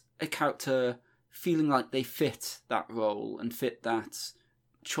that a character feeling like they fit that role and fit that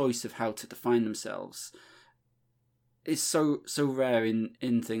choice of how to define themselves is so rare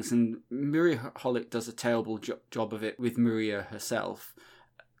in things. And Maria Hollick does a terrible job of it with Maria herself,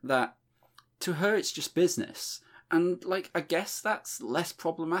 that to her it's just business. And like I guess that's less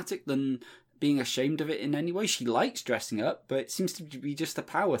problematic than being ashamed of it in any way. She likes dressing up, but it seems to be just a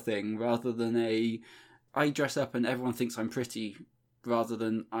power thing rather than I dress up and everyone thinks I'm pretty, rather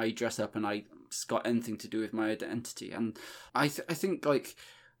than I dress up and it's got anything to do with my identity. And I think like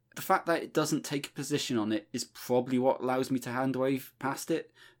the fact that it doesn't take a position on it is probably what allows me to hand wave past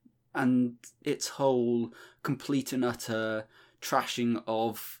it. And its whole complete and utter trashing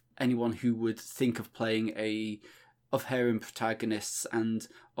of anyone who would think of playing of harem protagonists and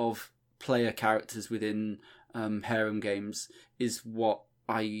of player characters within harem games is what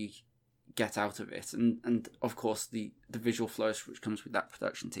I get out of it, and of course the visual flourish which comes with that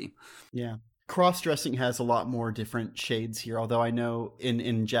production team. Yeah, cross-dressing has a lot more different shades here, although I know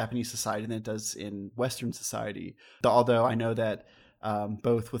in Japanese society than it does in Western society. Although I know that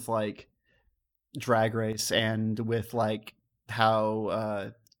both with like Drag Race and with like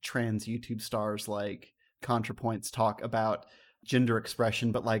how trans YouTube stars like ContraPoints talk about gender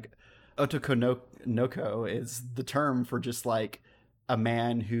expression, but like Otokonoko is the term for just like a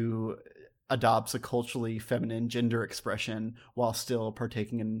man who adopts a culturally feminine gender expression while still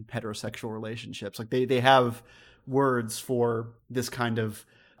partaking in heterosexual relationships. Like they have words for this kind of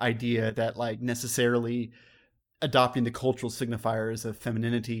idea that like necessarily adopting the cultural signifiers of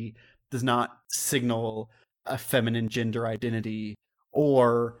femininity does not signal a feminine gender identity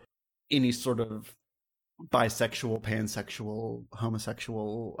or any sort of bisexual, pansexual,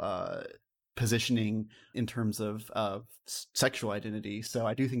 homosexual positioning in terms of sexual identity. So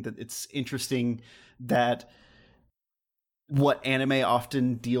I do think that it's interesting that what anime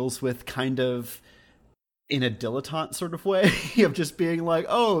often deals with kind of in a dilettante sort of way of just being like,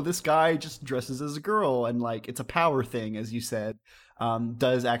 oh, this guy just dresses as a girl and like it's a power thing, as you said,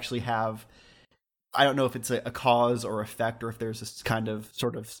 does actually have, I don't know if it's a cause or effect or if there's this kind of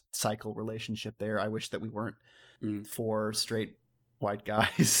sort of cycle relationship there. I wish that we weren't for straight white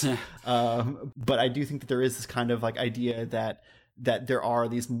guys. But I do think that there is this kind of like idea that there are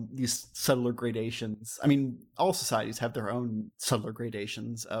these subtler gradations. I mean, all societies have their own subtler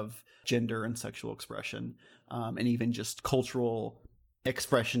gradations of gender and sexual expression, and even just cultural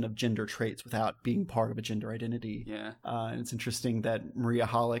expression of gender traits without being part of a gender identity. Yeah. And it's interesting that Maria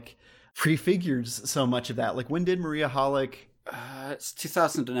Holic prefigures so much of that. Like, when did Maria Holic? It's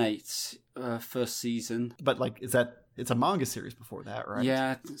 2008, first season. But like, it's a manga series before that, right?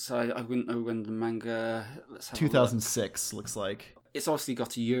 Yeah, so I wouldn't know when the manga. 2006 looks like. It's obviously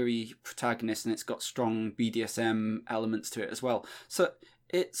got a Yuri protagonist, and it's got strong BDSM elements to it as well. So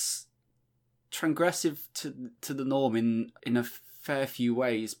it's transgressive to the norm in a fair few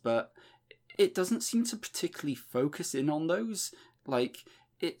ways, but it doesn't seem to particularly focus in on those. Like,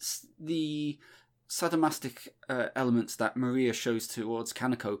 it's the sadomastic elements that Maria shows towards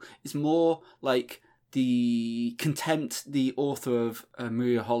Kaneko is more like the contempt the author of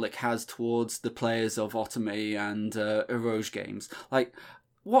Maria Holic has towards the players of Otome and Eroge games. Like,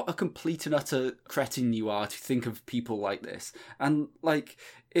 what a complete and utter cretin you are to think of people like this. And like,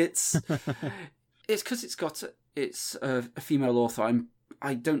 it's because it's a female author.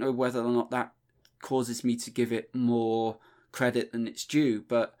 I don't know whether or not that causes me to give it more credit than it's due,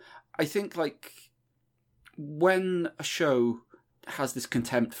 but I think like when a show has this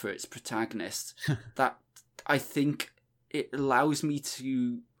contempt for its protagonist, that I think it allows me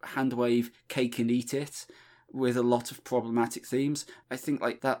to handwave cake and eat it with a lot of problematic themes. I think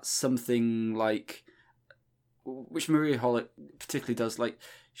like that's something like which Maria Holic particularly does. Like,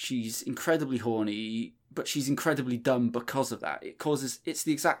 she's incredibly horny, but she's incredibly dumb because of that. It's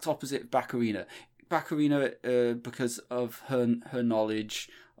the exact opposite of Baccarina. Baccarina, because of her knowledge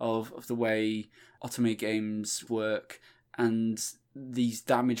of the way Otome games work and these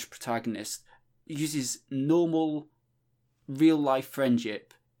damaged protagonists, uses normal real life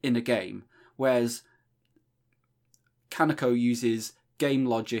friendship in a game, whereas Kaneko uses game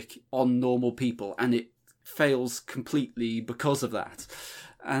logic on normal people, and it fails completely because of that.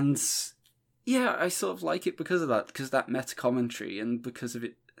 And yeah, I sort of like it because of that, because of that meta commentary and because of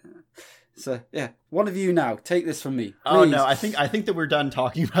it. So yeah, one of you now, take this from me. Please. Oh no, I think that we're done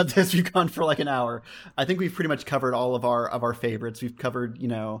talking about this. We've gone for like an hour. I think we've pretty much covered all of our favorites. We've covered,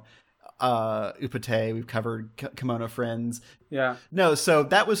 Upate, we've covered Kimono Friends. Yeah. No, so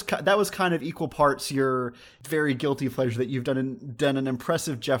that was kind of equal parts your very guilty pleasure that you've done an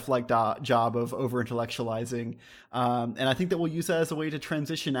impressive Jeff-like job of over intellectualizing, and I think that we'll use that as a way to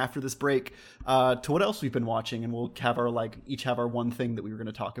transition after this break to what else we've been watching, and we'll have each have our one thing that we were going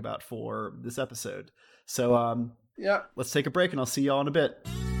to talk about for this episode. So yeah, let's take a break, and I'll see y'all in a bit.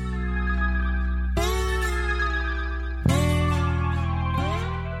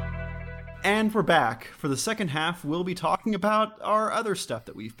 And we're back. For the second half, we'll be talking about our other stuff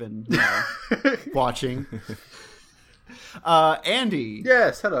that we've been watching. Andy.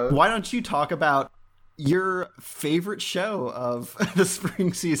 Yes, hello. Why don't you talk about your favorite show of the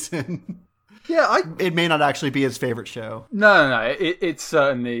spring season? Yeah, It may not actually be his favorite show. No. It's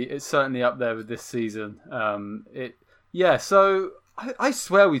certainly up there with this season. So I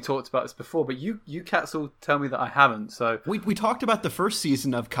swear we talked about this before, but you cats all tell me that I haven't. So We talked about the first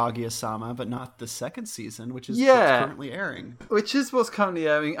season of Kaguya-sama, but not the second season, which is what's currently airing. Which is what's currently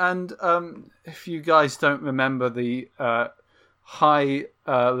airing. And if you guys don't remember the high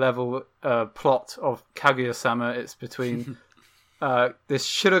level plot of Kaguya-sama, it's between this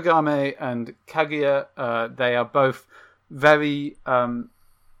Shirogane and Kaguya. They are both very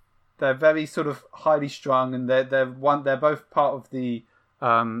they're very sort of highly strung, and they're both part of the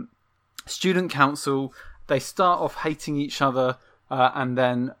student council. They start off hating each other, and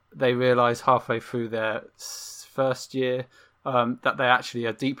then they realize halfway through their first year that they actually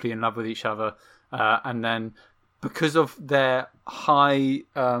are deeply in love with each other, and then because of their high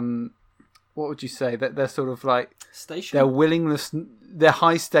what would you say, that they're sort of like station, their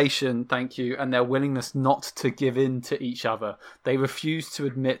high station, thank you, and their willingness not to give in to each other. They refuse to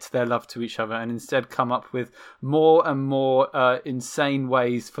admit their love to each other and instead come up with more and more insane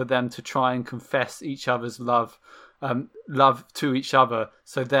ways for them to try and confess each other's love to each other,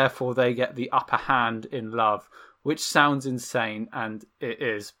 so therefore they get the upper hand in love, which sounds insane, and it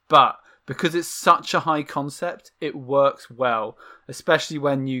is, but because it's such a high concept, it works well, especially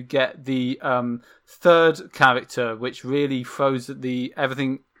when you get the third character, which really throws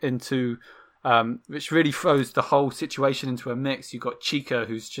everything into, which really throws the whole situation into a mix. You've got Chika,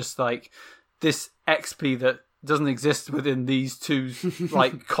 who's just like this XP that doesn't exist within these two's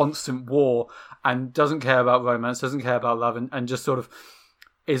like constant war, and doesn't care about romance, doesn't care about love, and just sort of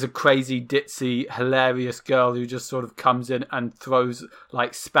is a crazy, ditzy, hilarious girl who just sort of comes in and throws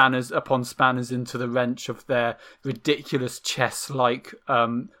like spanners upon spanners into the wrench of their ridiculous chess-like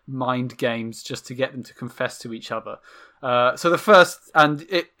mind games just to get them to confess to each other. So the first, and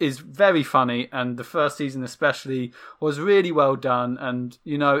it is very funny, and the first season especially was really well done, and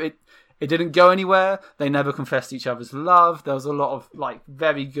you know, it didn't go anywhere. They never confessed each other's love. There was a lot of like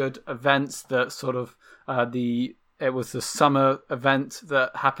very good events that sort of it was the summer event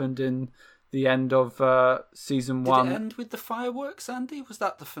that happened in the end of season 1. Did it end with the fireworks, Andy? Was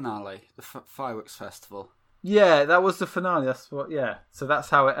that the finale? The fireworks festival? Yeah, that was the finale. So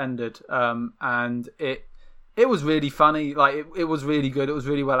that's how it ended. And it was really funny. Like it was really good. It was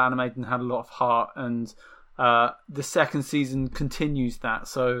really well animated and had a lot of heart. And the second season continues that.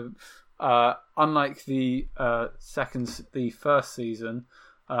 So unlike the first season,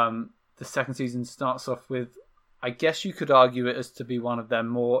 the second season starts off with, I guess you could argue it as to be one of their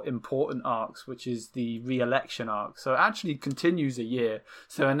more important arcs, which is the re-election arc. So it actually continues a year.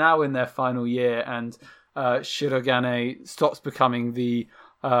 So they're now in their final year, and Shirogane stops becoming the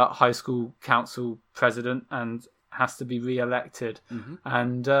high school council president and has to be re-elected. Mm-hmm.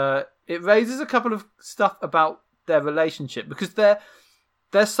 And it raises a couple of stuff about their relationship, because they're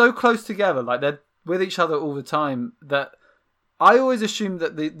so close together, like they're with each other all the time, that I always assume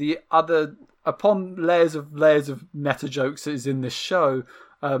that the other, upon layers of meta jokes that is in this show,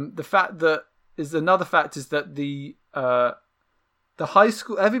 the fact that is another fact is that the high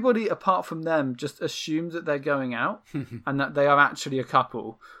school, everybody apart from them just assumes that they're going out and that they are actually a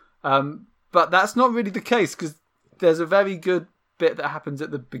couple, but that's not really the case, because there's a very good bit that happens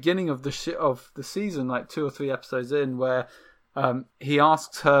at the beginning of the season, like 2 or 3 episodes in, where he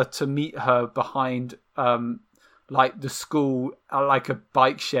asks her to meet her behind like the school, like a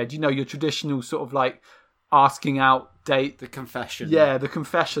bike shed, you know, your traditional sort of like asking out date, the confession. Yeah, the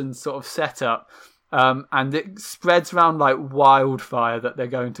confession sort of setup, and it spreads around like wildfire that they're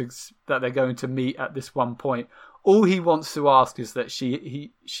going to meet at this one point. All he wants to ask is that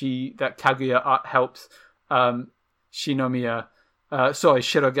that Kaguya helps Shirogane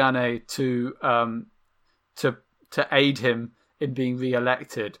to aid him in being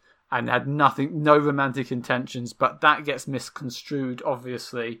re-elected, and had no romantic intentions, but that gets misconstrued,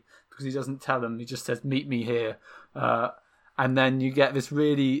 obviously, because he doesn't tell them. He just says, meet me here. And then you get this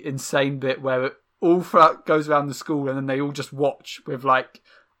really insane bit where it all goes around the school, and then they all just watch with like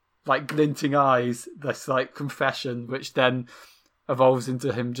glinting eyes, this like confession, which then evolves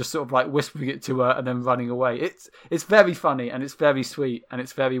into him just sort of like whispering it to her and then running away. It's very funny, and it's very sweet, and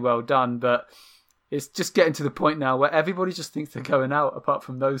it's very well done, but it's just getting to the point now where everybody just thinks they're going out, apart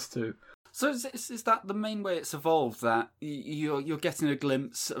from those two. So is that the main way it's evolved? That you're getting a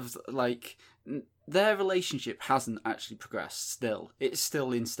glimpse of like their relationship hasn't actually progressed still. It's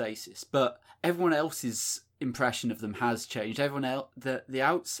still in stasis, but everyone else's impression of them has changed. Everyone else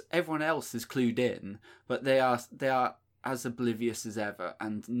is clued in, but they are as oblivious as ever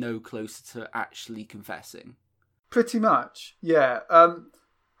and no closer to actually confessing. Pretty much, yeah.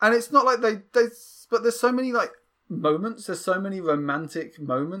 And it's not like but there's so many like moments, there's so many romantic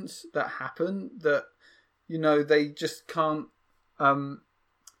moments that happen that, you know, they just can't, you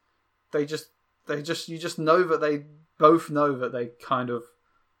just know that they both know that they kind of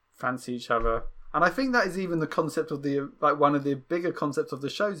fancy each other. And I think that is even the concept of one of the bigger concepts of the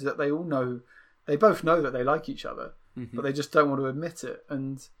shows, is that they both know that they like each other, but they just don't want to admit it.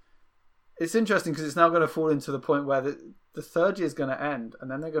 And it's interesting because it's now going to fall into the point where the third year is going to end, and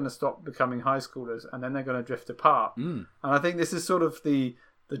then they're going to stop becoming high schoolers, and then they're going to drift apart. And I think this is sort of the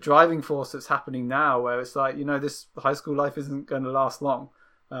driving force that's happening now, where it's like, you know, this high school life isn't going to last long.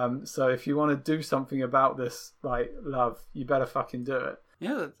 So if you want to do something about this, like, love, you better fucking do it.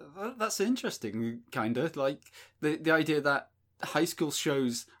 Yeah, that's interesting, kind of. Like, the idea that high school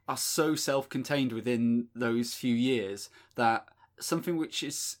shows are so self-contained within those few years that something which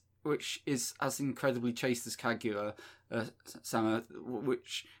is as incredibly chaste as Kaguya, Sama,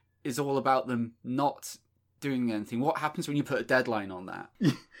 which is all about them not doing anything. What happens when you put a deadline on that?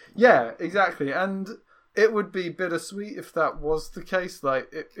 Yeah, exactly. And it would be bittersweet if that was the case.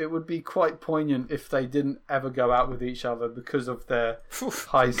 Like, it would be quite poignant if they didn't ever go out with each other because of their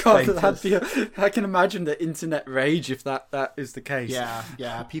high status. I can imagine the internet rage if that is the case.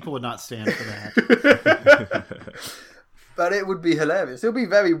 Yeah, people would not stand for that. But it would be hilarious. It would be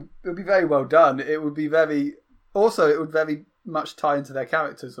very well done. It would very much tie into their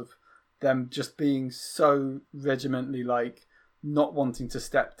characters of them just being so regimentally, like, not wanting to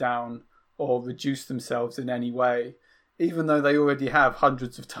step down or reduce themselves in any way, even though they already have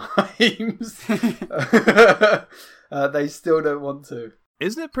hundreds of times. They still don't want to.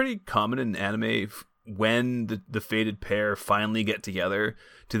 Isn't it pretty common in anime when the fated pair finally get together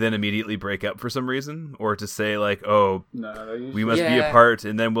to then immediately break up for some reason, or to say like, oh, no, we must be apart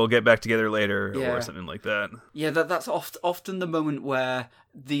and then we'll get back together later, or something like that? Yeah, that's often the moment where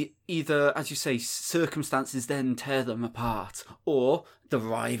either, as you say, circumstances then tear them apart, or the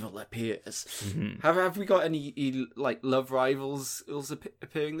rival appears. Have we got any like love rivals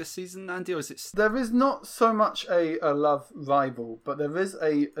appearing this season, Andy, or is it? There is not so much a love rival, but there is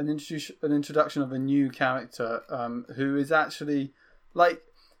an introduction of a new character who is actually, like,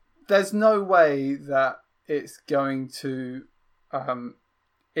 there's no way that it's going to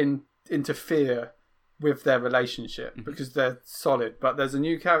interfere with their relationship because they're solid. But there's a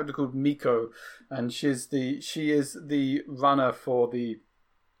new character called Miko, and she is the runner for the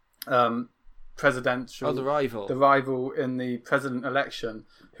presidential, the rival in the president election,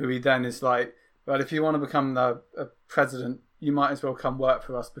 who he then is like, well, if you want to become the president, you might as well come work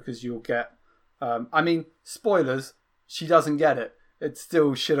for us because you'll get. I mean, spoilers. She doesn't get it. It's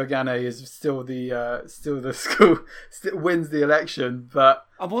still Shirogane is still the school still wins the election, but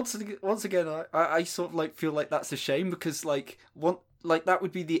once again, I sort of like feel like that's a shame because that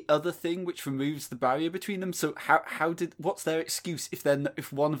would be the other thing which removes the barrier between them. So what's their excuse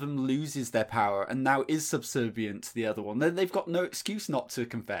if one of them loses their power and now is subservient to the other one? Then they've got no excuse not to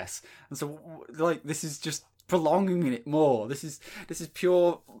confess, and so like this is just prolonging it more. This is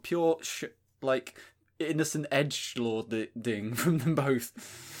pure like innocent edgelording from them both.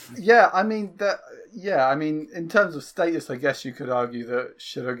 I mean, in terms of status, I guess you could argue that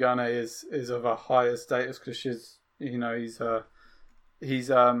Shirogane is of a higher status because he's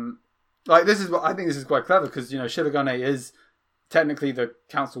like, this is what I think this is quite clever because, you know, Shirogane is technically the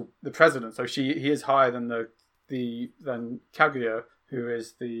president, so he is higher than than Kaguya, who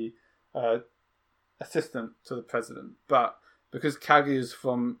is the assistant to the president, but because Kaguya is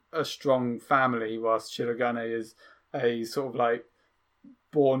from a strong family, whilst Shirogane is a sort of like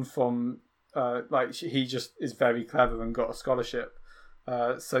born from he just is very clever and got a scholarship.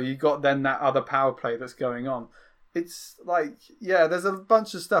 So you got then that other power play that's going on. It's like, yeah, there's a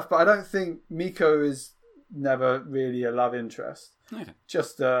bunch of stuff, but I don't think Miko is never really a love interest. Okay.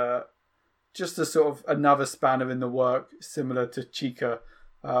 Just a sort of another spanner in the work, similar to Chika,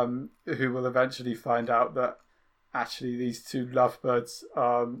 who will eventually find out that actually these two lovebirds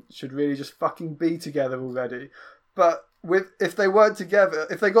should really just fucking be together already. But if they got together,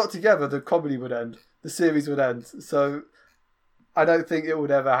 the comedy would end, the series would end. So I don't think it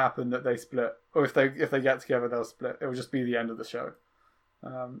would ever happen that they split, or if they get together, they'll split. It will just be the end of the show,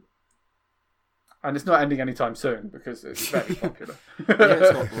 and it's not ending anytime soon because it's very popular.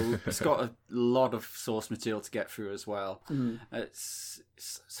 It's got a lot of source material to get through as well. Mm. It's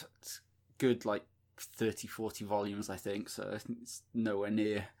good, like 30, 40 volumes, I think, so it's nowhere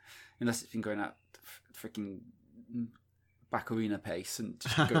near, unless it's been going at freaking Baccarina pace and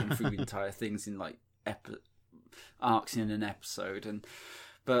just going through entire things in like arcs in an episode.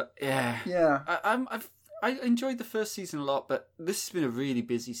 But Yeah. I enjoyed the first season a lot, but this has been a really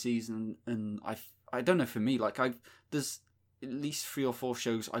busy season, and I don't know, for me, like there's at least 3 or 4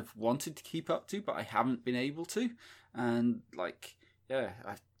 shows I've wanted to keep up to, but I haven't been able to, and like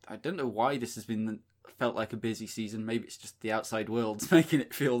I don't know why this has been felt like a busy season. Maybe it's just the outside world's making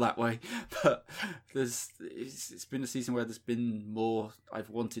it feel that way, but it's been a season where there's been more I've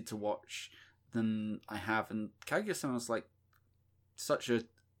wanted to watch than I have, and Kaguya-sama was like such a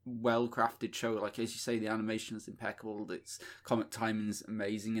well-crafted show. Like, as you say, the animation is impeccable, its comic timing is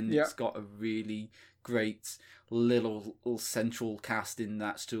amazing, and it's got a really great little central cast in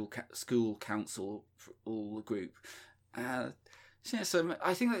that school council group. So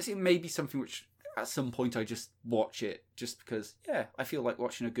I think that's maybe something which at some point I just watch it just because I feel like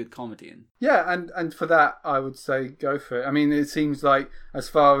watching a good comedy. And for that I would say go for it. I mean, it seems like as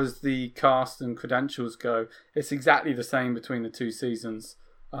far as the cast and credentials go, it's exactly the same between the 2 seasons,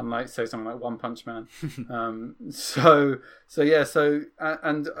 unlike say something like One Punch Man. There's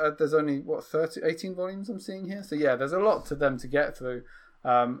only 18 volumes I'm seeing here, so there's a lot to them to get through.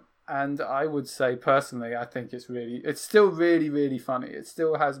 And I would say personally, I think it's still really, really funny. It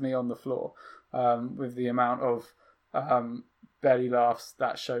still has me on the floor with the amount of belly laughs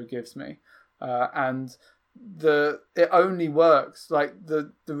that show gives me. And it only works, like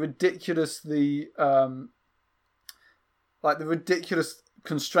the ridiculous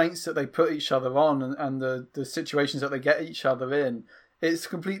constraints that they put each other on, and the situations that they get each other in. It's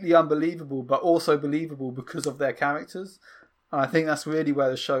completely unbelievable, but also believable because of their characters. And I think that's really where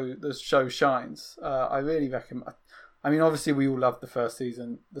the show shines. I really recommend. I mean, obviously, we all loved the first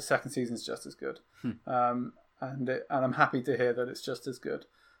season. The second season's just as good, and I'm happy to hear that it's just as good.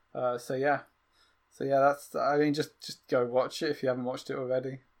 That's. I mean, just go watch it if you haven't watched it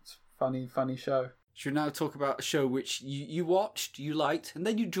already. It's a funny show. Should we now talk about a show which you watched, you liked, and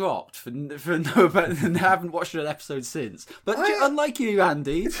then you dropped for no better than haven't watched an episode since? But unlike you,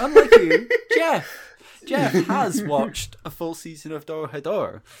 Andy, Jeff has watched a full season of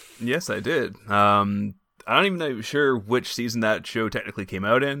Dorohedoro. Yes, I did. I don't even know sure which season that show technically came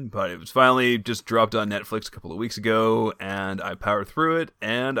out in, but it was finally just dropped on Netflix a couple of weeks ago, and I powered through it,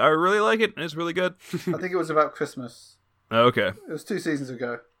 and I really like it, and it's really good. I think it was about Christmas. Okay. It was 2 seasons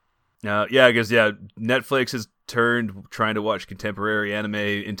ago. Because Netflix has turned trying to watch contemporary anime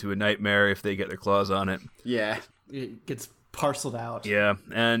into a nightmare if they get their claws on it. Yeah, it gets parceled out. Yeah,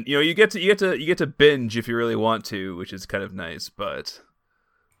 and you get to binge if you really want to, which is kind of nice, but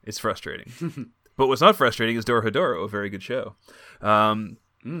it's frustrating. But what's not frustrating is Dorohedoro, a very good show.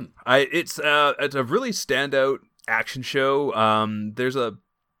 It's a really standout action show. There's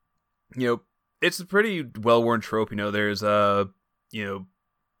it's a pretty well-worn trope. There's a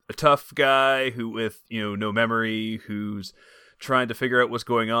tough guy with no memory, who's trying to figure out what's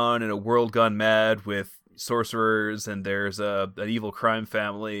going on in a world gone mad with sorcerers, and there's an evil crime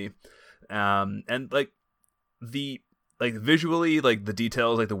family, and visually, the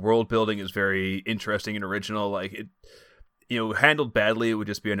details, the world building is very interesting and original. Like, it handled badly, it would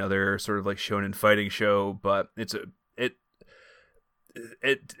just be another sort of shonen fighting show, but it's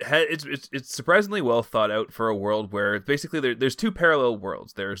surprisingly well thought out for a world where basically there's 2 parallel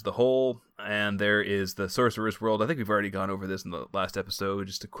worlds. There's the whole, and there is the sorcerer's world. I think we've already gone over this in the last episode.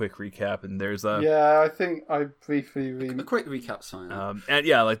 Just a quick recap, and there's I think I briefly a quick recap sign.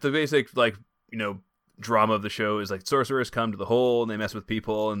 The basic drama of the show is sorcerers come to the hole and they mess with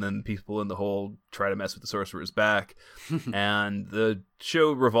people, and then people in the hole try to mess with the sorcerers back. And the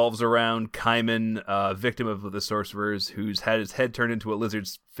show revolves around Kaiman, a victim of the sorcerers, who's had his head turned into a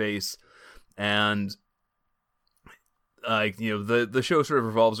lizard's face, and the show sort of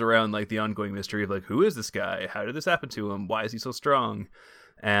revolves around the ongoing mystery of who is this guy, how did this happen to him, why is he so strong,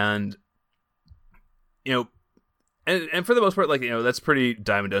 and And for the most part, that's pretty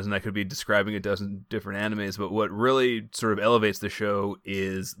dime a dozen. I could be describing a dozen different animes, but what really sort of elevates the show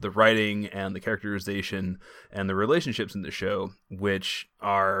is the writing and the characterization and the relationships in the show, which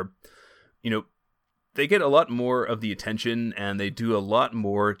are, they get a lot more of the attention, and they do a lot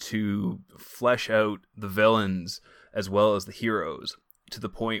more to flesh out the villains as well as the heroes, to the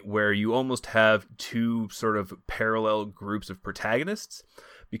point where you almost have 2 sort of parallel groups of protagonists,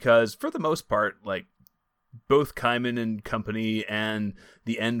 because for the most part, both Kaiman and company and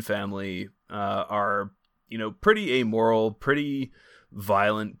the N family are, pretty amoral, pretty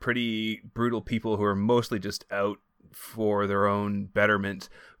violent, pretty brutal people who are mostly just out for their own betterment.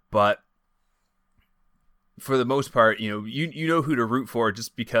 But for the most part, you know who to root for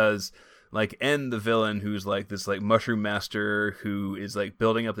just because, like, En, the villain, who's like this like mushroom master who is like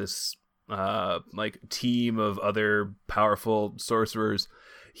building up this like team of other powerful sorcerers.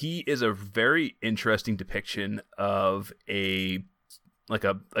 He is a very interesting depiction of a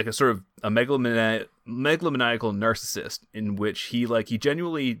sort of a megalomaniacal narcissist, in which he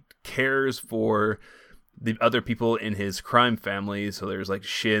genuinely cares for the other people in his crime family. So there's like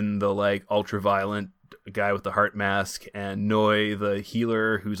Shin, the like ultra violent guy with the heart mask, and Noi, the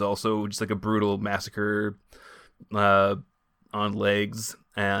healer, who's also just like a brutal massacre on legs.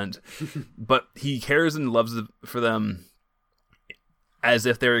 And but he cares and loves for them as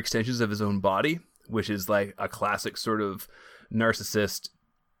if they're extensions of his own body, which is like a classic sort of narcissist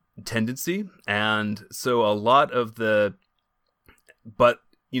tendency. And so a lot of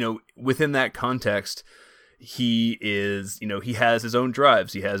within that context, he is, he has his own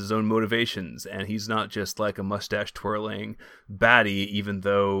drives, he has his own motivations, and he's not just like a mustache twirling baddie, even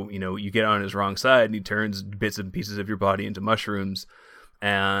though, you get on his wrong side and he turns bits and pieces of your body into mushrooms,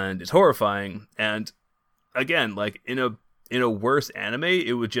 and it's horrifying. And again, like in a worse anime,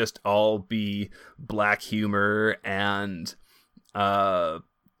 it would just all be black humor and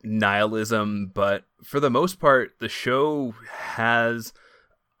nihilism. But for the most part, the show has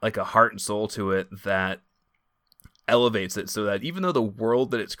like a heart and soul to it that elevates it, so that even though the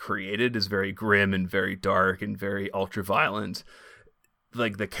world that it's created is very grim and very dark and very ultra violent,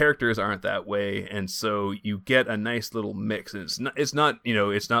 like the characters aren't that way, and so you get a nice little mix. And it's not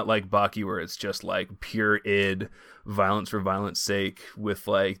like Baki, where it's just like pure id violence for violence sake with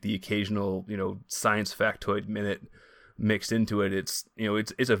like the occasional science factoid minute mixed into it. It's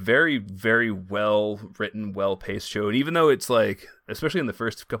a very, very well written, well paced show. And even though it's like, especially in the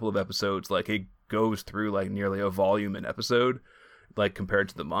first couple of episodes, like it goes through like nearly a volume an episode, like compared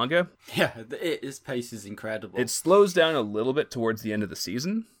to the manga. Yeah, its pace is incredible. It slows down a little bit towards the end of the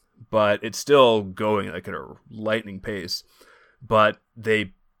season, but it's still going like at a lightning pace. But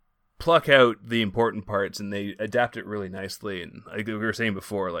they pluck out the important parts and they adapt it really nicely. And like we were saying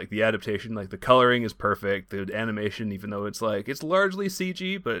before, like the adaptation, like the coloring is perfect, the animation, even though it's largely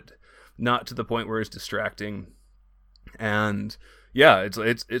CG, but not to the point where it's distracting. And yeah, it's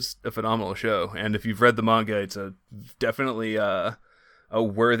a phenomenal show. And if you've read the manga, it's definitely a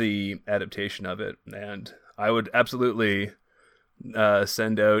worthy adaptation of it. And I would absolutely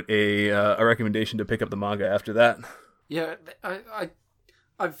send out a recommendation to pick up the manga after that. Yeah,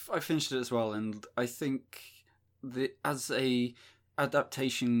 I've finished it as well, and I think as a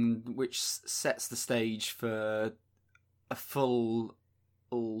adaptation which sets the stage for a full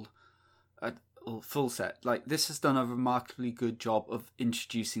set, like this has done a remarkably good job of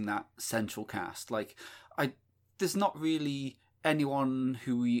introducing that central cast. Like there's not really anyone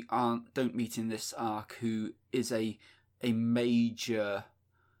who we don't meet in this arc who is a major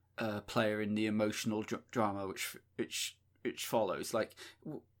player in the emotional drama which follows. Like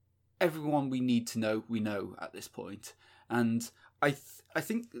everyone we need to know, we know at this point. And I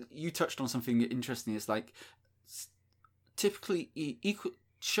think you touched on something interesting. Is like typically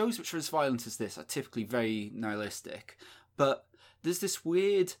shows which are as violent as this are typically very nihilistic, but there's this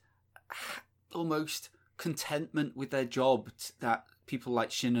weird almost contentment with their job that people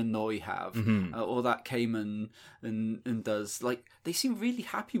like Shin and Noi have, or that Kamen and does. Like they seem really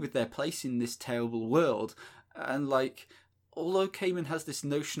happy with their place in this terrible world. And like, although Kamen has this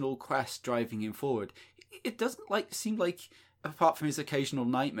notional quest driving him forward, it doesn't seem like, apart from his occasional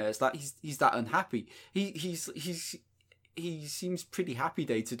nightmares, that he's that unhappy. He seems pretty happy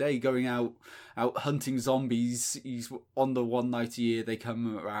day to day, going out hunting zombies. He's on the one night a year they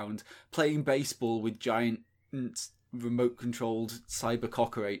come around, playing baseball with giant remote controlled cyber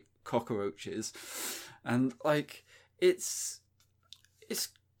cockroaches, and like it's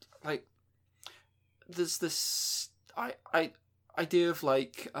like there's this idea of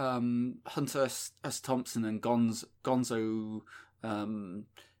like Hunter S. Thompson and Gonzo,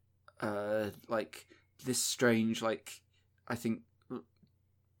 like this strange, like I think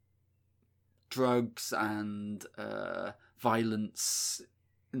drugs and violence,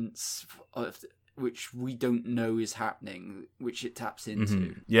 which we don't know is happening, which it taps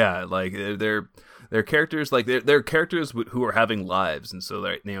into. Yeah, like they're characters, like they're characters who are having lives, and so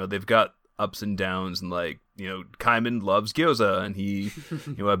they've got ups and downs, and like Kaiman loves gyoza, and he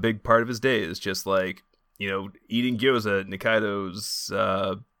a big part of his day is just like eating gyoza at Nikaido's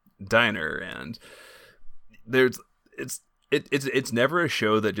diner. And it's never a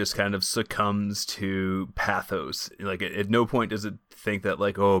show that just kind of succumbs to pathos. Like at no point does it think that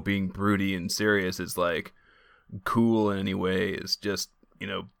like, oh, being broody and serious is like cool in any way. It's just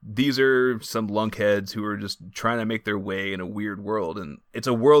these are some lunkheads who are just trying to make their way in a weird world, and it's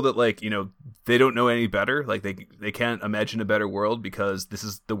a world that they don't know any better. Like they can't imagine a better world because this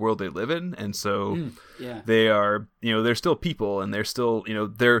is the world they live in, and so they are they're still people, and they're still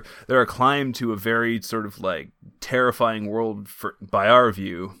they're a climb to a very sort of like terrifying world by our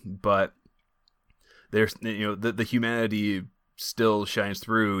view, but there's the humanity still shines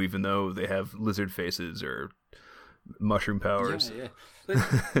through, even though they have lizard faces or mushroom powers.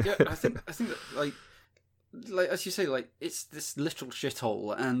 I think that like as you say, like it's this little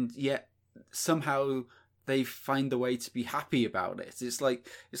shithole, and yet somehow they find a way to be happy about it. It's like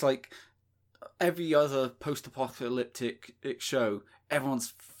every other post-apocalyptic show,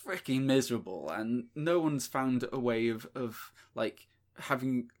 everyone's freaking miserable, and no one's found a way of like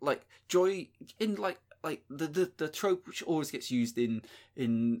having like joy in like the trope which always gets used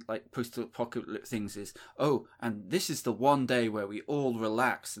in like post-apocalyptic things is, oh, and this is the one day where we all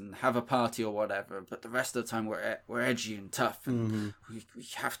relax and have a party or whatever, but the rest of the time we're edgy and tough, and we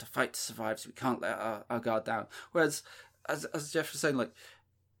have to fight to survive, so we can't let our guard down. Whereas as Jeff was saying, like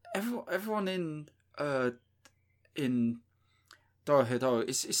everyone in Dorohedoro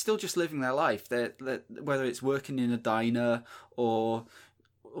is still just living their life. They're whether it's working in a diner or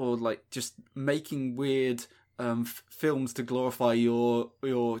like just making weird films to glorify your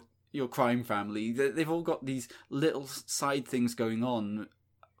crime family. They've all got these little side things going on,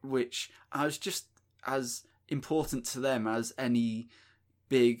 which are just as important to them as any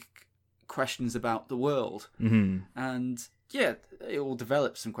big questions about the world. And yeah, it will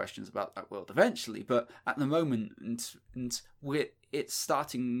develop some questions about that world eventually, but at the moment, and it's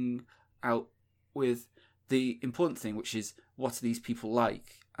starting out with the important thing, which is, what are these people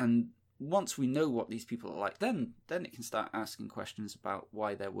like? And once we know what these people are like, then it can start asking questions about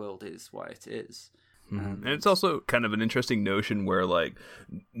why their world is why it is. And it's also kind of an interesting notion where like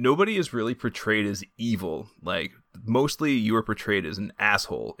nobody is really portrayed as evil. Like mostly you are portrayed as an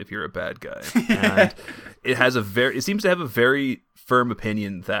asshole if you're a bad guy. And it seems to have a very firm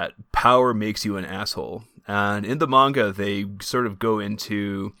opinion that power makes you an asshole. And in the manga, they sort of go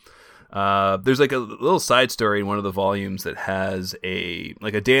into there's like a little side story in one of the volumes that has a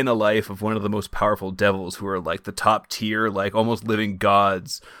day in the life of one of the most powerful devils who are like the top tier, like almost living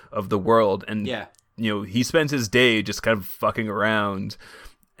gods of the world. And he spends his day just kind of fucking around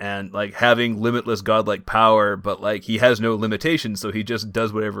and like having limitless godlike power, but like he has no limitations, so he just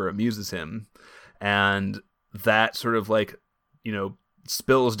does whatever amuses him. And that sort of like,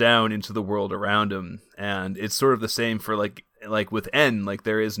 spills down into the world around him. And it's sort of the same for like with En, like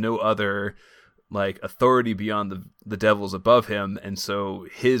there is no other like authority beyond the devils above him, and so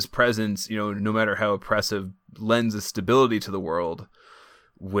his presence, no matter how oppressive, lends a stability to the world,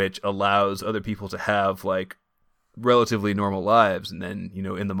 which allows other people to have like relatively normal lives. And then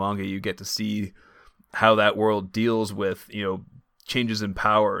in the manga you get to see how that world deals with changes in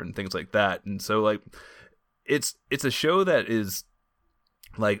power and things like that. And so like it's a show that is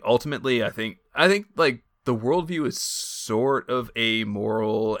like ultimately I think like the worldview is sort of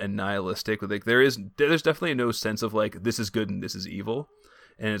amoral and nihilistic. Like there's definitely no sense of like this is good and this is evil,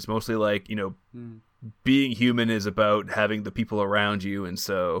 and it's mostly like being human is about having the people around you, and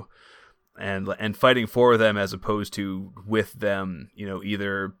so and fighting for them as opposed to with them.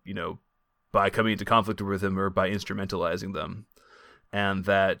 Either by coming into conflict with them or by instrumentalizing them, and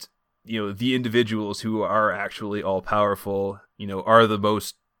that the individuals who are actually all powerful are the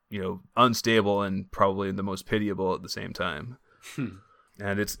most unstable and probably the most pitiable at the same time.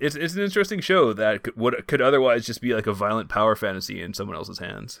 And it's an interesting show that could otherwise just be like a violent power fantasy in someone else's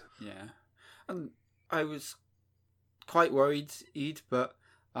hands. Yeah, and I was quite worried, Ed, but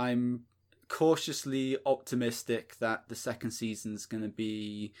I'm cautiously optimistic that the second season's going to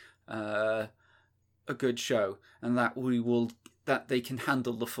be a good show, and that that they can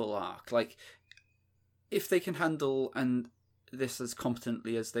handle the full arc. Like, if they can handle this as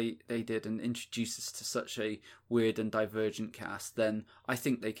competently as they did and introduce us to such a weird and divergent cast, then I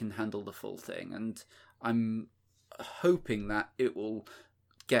think they can handle the full thing. And I'm hoping that it will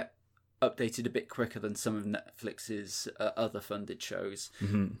get updated a bit quicker than some of Netflix's other funded shows.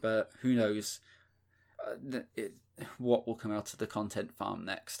 But who knows what will come out of the content farm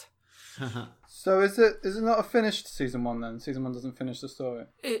next. So is it not a finished season one then? Season one doesn't finish the story.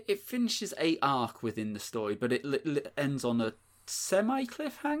 It finishes a arc within the story, but it ends on a semi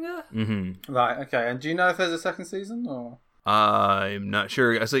cliffhanger. Right. Okay. And do you know if there's a second season or? I'm not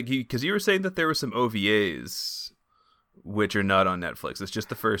sure. I was like, because you were saying that there were some OVAs which are not on Netflix. It's just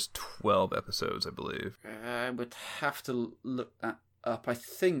the first 12 episodes, I believe. I would have to look that up. I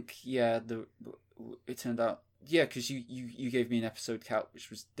think it turned out yeah, because you gave me an episode count which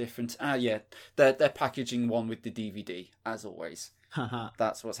was different. Yeah, they're packaging one with the DVD as always.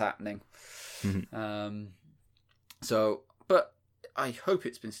 That's what's happening. So, but I hope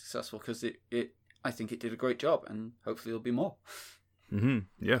it's been successful because I think it did a great job, and hopefully there'll be more.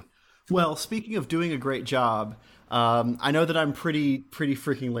 Yeah. Well, speaking of doing a great job, I know that I'm pretty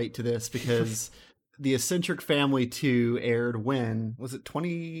freaking late to this because the Eccentric Family 2 aired when? Was it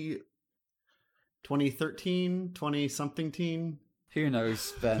 2013? 20-something teen? Who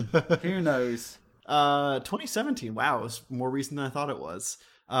knows, Ben? Who knows? 2017. Wow, it was more recent than I thought it was.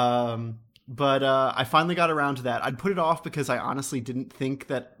 But I finally got around to that. I'd put it off because I honestly didn't think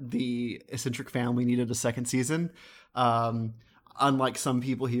that the Eccentric Family needed a second season. Unlike some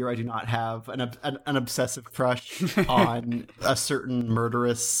people here, I do not have an obsessive crush on a certain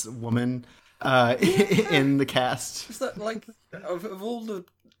murderous woman in the cast. Is that like of all the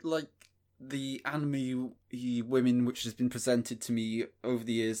the anime women which has been presented to me over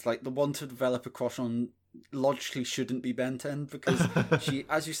the years, like the one to develop a crush on logically shouldn't be Ben 10 because she,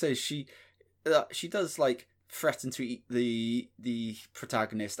 as you say, she does like threaten to eat the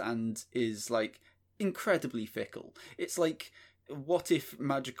protagonist and is like incredibly fickle. It's like, what if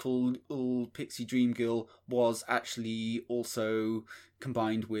magical pixie dream girl was actually also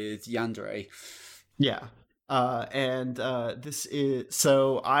combined with yandere? Yeah. This is,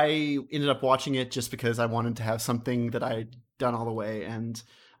 so I ended up watching it just because I wanted to have something that I'd done all the way. And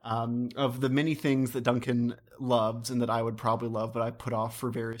of the many things that Duncan loves and that I would probably love, but I put off for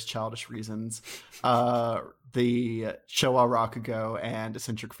various childish reasons, the Showa Rakugo and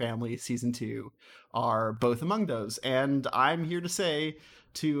Eccentric Family Season 2 are both among those. And I'm here to say,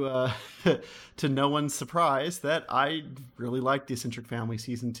 to no one's surprise, that I really liked the Eccentric Family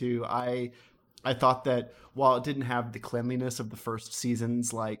Season 2. I thought that while it didn't have the cleanliness of the first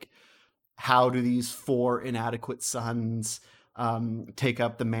seasons, like how do these four inadequate sons take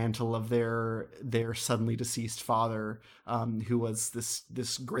up the mantle of their suddenly deceased father, who was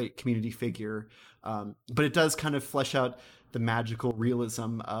this great community figure, but it does kind of flesh out the magical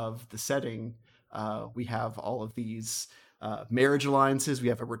realism of the setting. We have all of these marriage alliances. We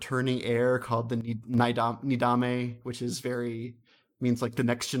have a returning heir called the Nidame, which is means like the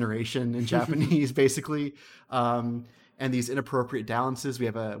next generation in Japanese, basically. And these inappropriate dalliances. We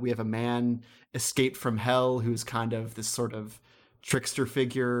have a man escaped from hell who's kind of this sort of trickster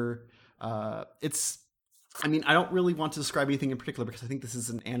figure. I don't really want to describe anything in particular because I think this is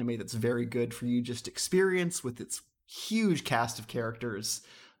an anime that's very good for you just experience with its huge cast of characters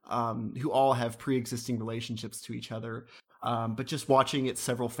who all have pre-existing relationships to each other. But just watching its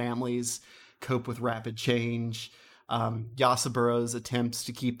several families cope with rapid change, Yasuburo's attempts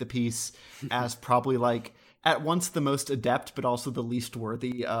to keep the peace as probably like at once the most adept, but also the least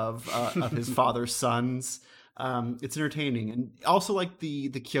worthy of his father's sons. It's entertaining, and also like the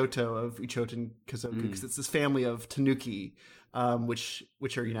Kyoto of Uchoten Kozoku, because it's this family of Tanuki, which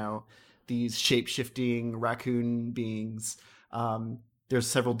are these shape-shifting raccoon beings. There's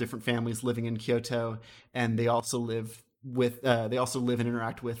several different families living in Kyoto, and they also live and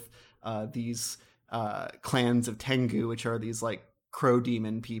interact with these clans of Tengu, which are these like crow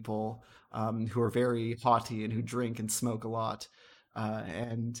demon people who are very haughty and who drink and smoke a lot.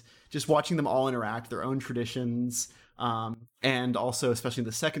 And just watching them all interact, their own traditions, and also, especially in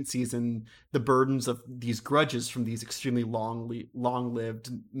the second season, the burdens of these grudges from these extremely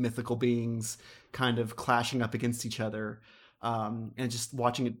long-lived mythical beings kind of clashing up against each other. And just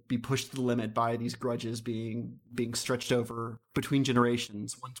watching it be pushed to the limit by these grudges being stretched over between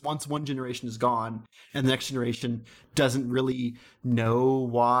generations. Once one generation is gone, and the next generation doesn't really know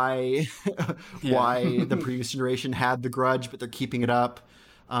why why the previous generation had the grudge, but they're keeping it up,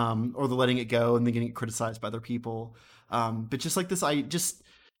 or they're letting it go and then getting criticized by other people. But just like this,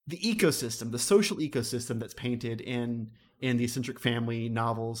 the ecosystem, the social ecosystem that's painted in the Eccentric Family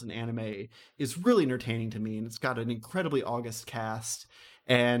novels and anime is really entertaining to me, and it's got an incredibly august cast,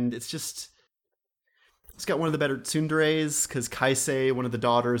 and it's got one of the better tsunderes, because Kaisei, one of the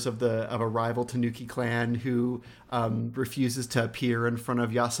daughters of a rival Tanuki clan, who refuses to appear in front of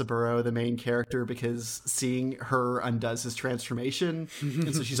Yasuburo, the main character, because seeing her undoes his transformation,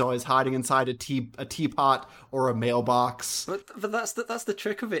 and so she's always hiding inside a teapot or a mailbox. But that's the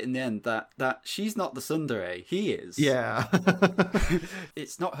trick of it in the end, that she's not the tsundere, he is. Yeah.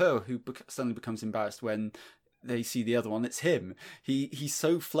 It's not her who suddenly becomes embarrassed when they see the other one. It's him. He's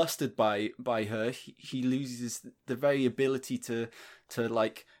so flustered by her, he loses the very ability to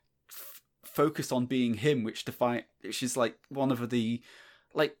like focus on being him, which is like one of the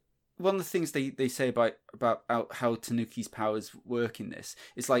things they say about how Tanuki's powers work in this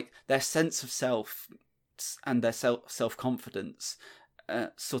is like their sense of self and their self confidence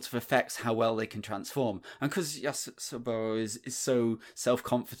sort of affects how well they can transform. And because Yasaburo is so self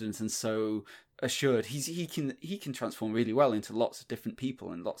confident and so assured, he can transform really well into lots of different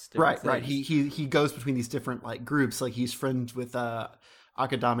people and lots of different things. Right. He goes between these different like groups. Like he's friends with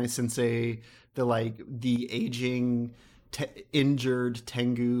Akadame Sensei, the aging injured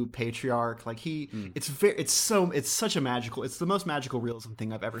Tengu patriarch. Like it's such a magical, it's the most magical realism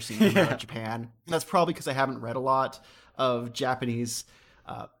thing I've ever seen come out of Japan. And that's probably because I haven't read a lot of Japanese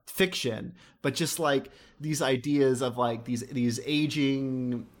fiction, but just like these ideas of like these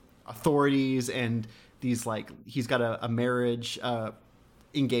aging authorities, and these like he's got a marriage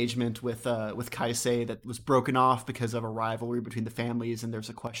engagement with Kaisei that was broken off because of a rivalry between the families, and there's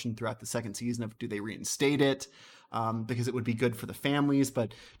a question throughout the second season of do they reinstate it because it would be good for the families,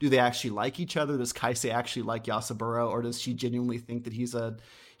 but do they actually like each other? Does Kaisei actually like Yasaburo, or does she genuinely think that he's a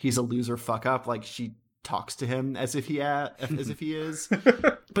loser fuck up? Like she talks to him as if he is,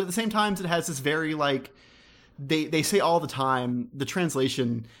 but at the same time it has this very like they say all the time, the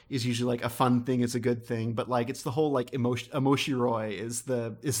translation is usually like a fun thing is a good thing, but like it's the whole like emoshiroi is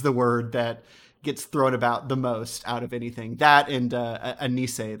the word that gets thrown about the most out of anything. That and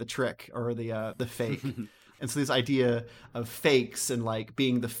anise, the trick or the fake. And so this idea of fakes and like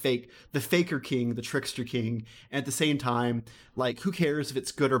being the faker king, the trickster king, and at the same time, like who cares if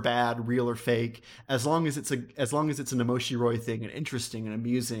it's good or bad, real or fake, as long as it's an emoshiroi thing, an interesting and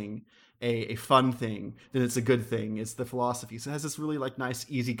amusing, a fun thing, then it's a good thing. It's the philosophy. So it has this really like nice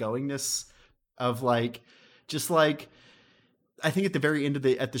easygoingness of like, just like, I think at the very end of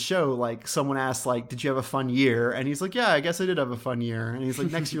the show, like someone asks like, did you have a fun year? And he's like, yeah, I guess I did have a fun year. And he's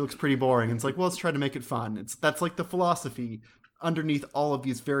like, next year looks pretty boring. And it's like, well, let's try to make it fun. That's like the philosophy underneath all of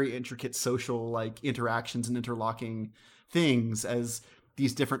these very intricate social like interactions and interlocking things, as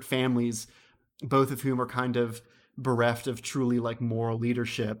these different families, both of whom are kind of bereft of truly like moral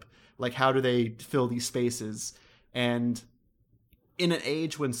leadership. Like, how do they fill these spaces? And in an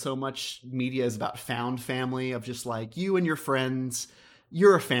age when so much media is about found family, of just like you and your friends,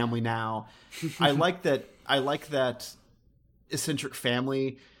 you're a family now. I like that eccentric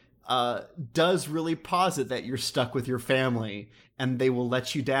family does really posit that you're stuck with your family and they will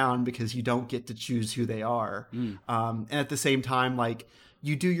let you down because you don't get to choose who they are. And at the same time, like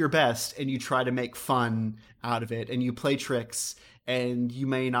you do your best and you try to make fun out of it and you play tricks, and you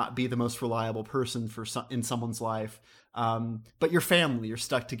may not be the most reliable person in someone's life. But your family, you're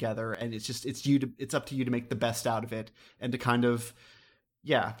stuck together, and it's up to you to make the best out of it and to kind of,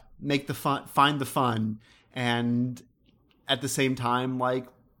 make the fun, find the fun. And at the same time, like,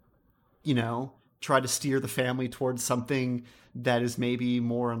 try to steer the family towards something that is maybe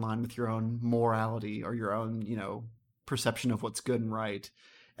more in line with your own morality or your own, perception of what's good and right.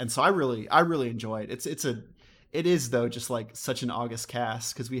 And so I really enjoy it. It is though just like such an august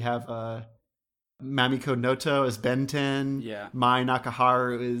cast, because we have Mamiko Noto as Benten. Yeah. Mai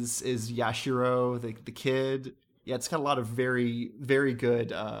Nakaharu is Yashiro, the kid. Yeah, it's got a lot of very, very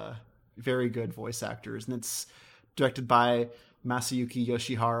good voice actors, and it's directed by Masayuki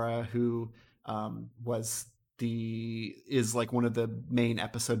Yoshihara, who is like one of the main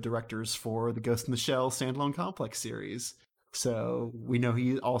episode directors for the Ghost in the Shell standalone complex series. So we know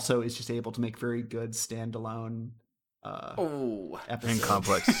he also is just able to make very good standalone episodes. And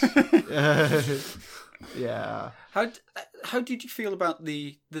complex. Yeah. How did you feel about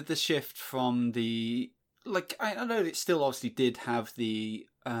the shift from the, like, I know it still obviously did have the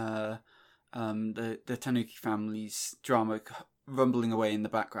Tanuki family's drama rumbling away in the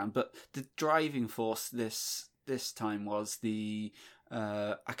background, but the driving force this time was the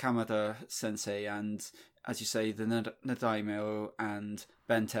Akamada sensei and, as you say, the Nadaimyo and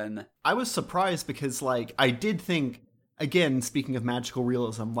Benten. I was surprised because, like, I did think, again, speaking of magical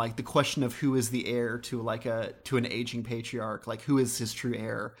realism, like the question of who is the heir to an aging patriarch, like who is his true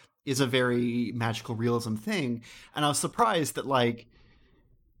heir, is a very magical realism thing. And I was surprised that like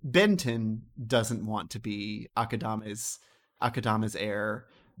Benten doesn't want to be Akadame's heir.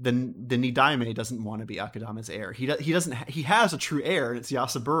 The Nidaime doesn't want to be Akadame's heir. He has a true heir, and it's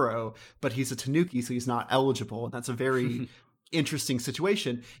Yasaburo, but he's a Tanuki, so he's not eligible. And that's a very interesting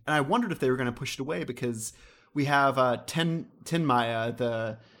situation. And I wondered if they were going to push it away, because we have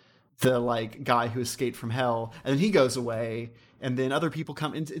Tenmaya, the like guy who escaped from hell, and then he goes away, and then other people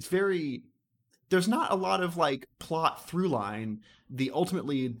come in. There's not a lot of like plot through line.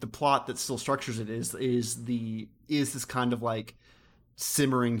 Ultimately the plot that still structures it is this kind of like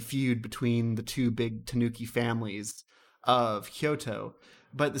simmering feud between the two big Tanuki families of Kyoto.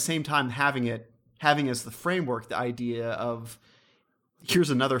 But at the same time, having as the framework the idea of here's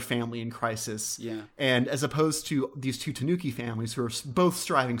another family in crisis. Yeah. And as opposed to these two Tanuki families who are both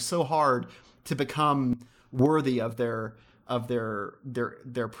striving so hard to become worthy of their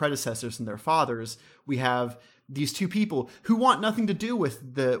predecessors and their fathers, we have these two people who want nothing to do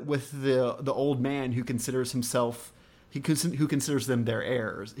with the old man who considers himself who considers them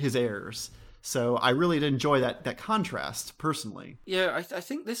his heirs. So I really did enjoy that contrast personally. Yeah, I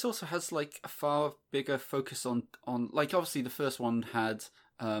think this also has like a far bigger focus on like obviously the first one had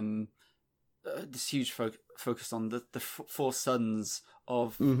this huge focus on the four sons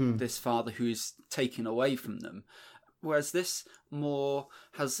of this father who is taken away from them. Whereas this more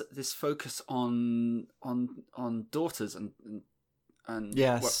has this focus on daughters and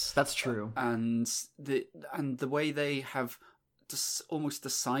yes, that's true. And the way they have almost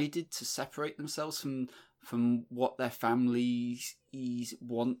decided to separate themselves from what their family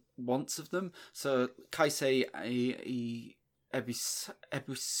wants of them. So Kaisei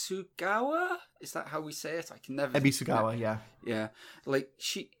Ebisugawa, is that how we say it? I can never. Ebisugawa, yeah. Like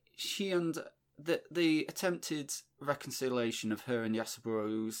she and the attempted reconciliation of her and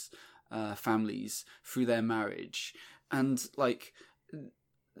Yasuburo's families through their marriage, and like,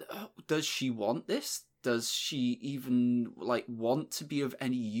 does she want this? Does she even like want to be of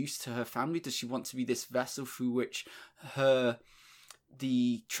any use to her family? Does she want to be this vessel through which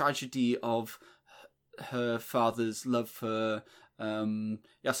the tragedy of her father's love for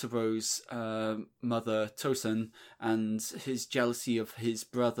Yasuburo's mother Tosen and his jealousy of his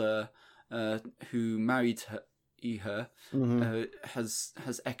brother who married her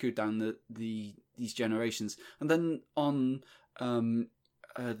has echoed down these generations? And then on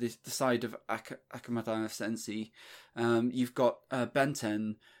the side of Akamadana Sensei, you've got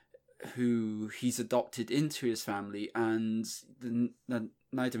Benten, who he's adopted into his family, and the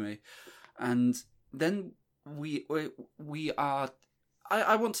Naidame. And then we are...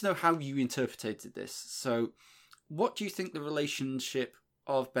 I want to know how you interpreted this. So what do you think the relationship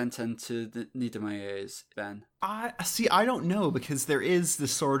of Benten to the Nidamme is, Ben? I don't know, because there is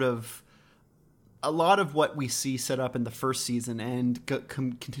this sort of... A lot of what we see set up in the first season and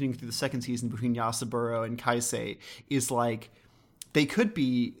continuing through the second season between Yasuburo and Kaisei is like they could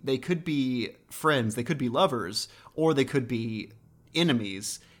be friends, they could be lovers, or they could be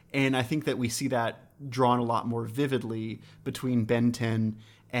enemies. And I think that we see that drawn a lot more vividly between Benten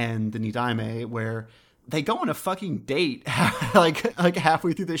and the Nidaime, where they go on a fucking date like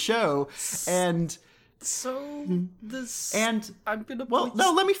halfway through the show, and. So this I'm gonna. Well,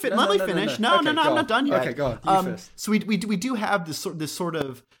 no. Let me finish. No, Okay, I'm not done yet. Okay, go on. You first. So we do have this sort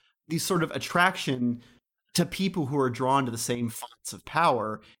of attraction to people who are drawn to the same fonts of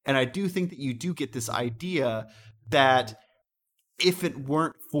power, and I do think that you do get this idea that if it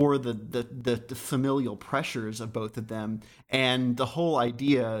weren't for the familial pressures of both of them, and the whole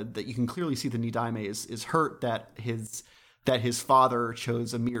idea that you can clearly see the Nidaime is hurt that his father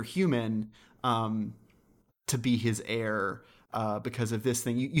chose a mere human. To be his heir because of this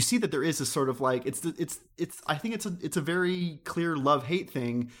thing. You see that there is a sort of like it's I think it's a very clear love-hate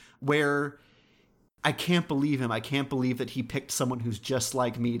thing where I can't believe him. I can't believe that he picked someone who's just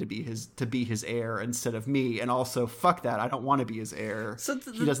like me to be his heir instead of me. And also, fuck that. I don't want to be his heir. So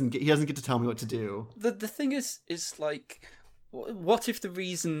he doesn't get to tell me what to do. The thing is like, what if the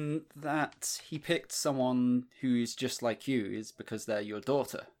reason that he picked someone who is just like you is because they're your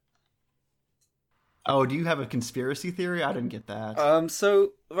daughter? Oh, do you have a conspiracy theory? I didn't get that.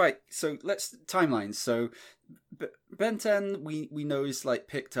 So let's timelines. So Benten, we know, is like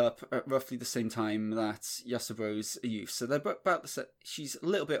picked up at roughly the same time that Yasuburo's a youth. So they're about the same. She's a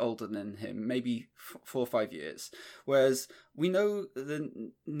little bit older than him, maybe 4 or 5 years. Whereas we know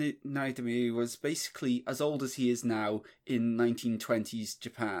that Naidame was basically as old as he is now in 1920s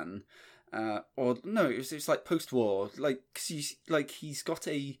Japan. Or no, it was like post-war, like cause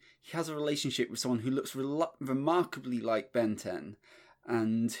he has a relationship with someone who looks remarkably like Benten,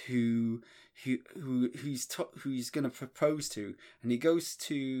 and who's going to propose to, and he goes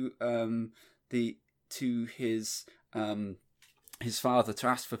to his father to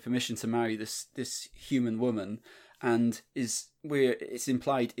ask for permission to marry this human woman, and it's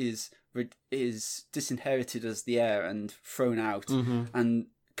implied is disinherited as the heir and thrown out, and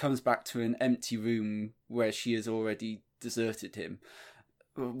comes back to an empty room where she has already deserted him.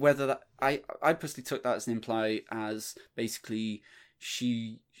 Whether that I personally took that as an imply as basically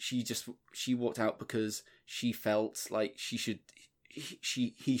she walked out because she felt like he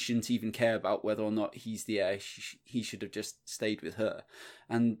shouldn't even care about whether or not he's the heir. He should have just stayed with her.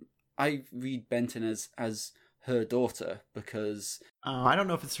 And I read Benten as her daughter because I don't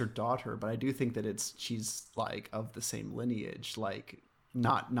know if it's her daughter, but I do think that she's like of the same lineage. Like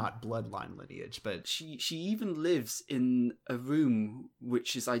not bloodline lineage, but she even lives in a room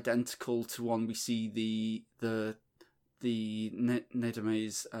which is identical to one we see the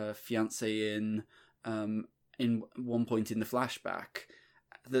Nedeme's fiance in one point in the flashback.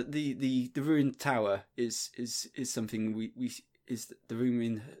 The ruined tower is something we is the room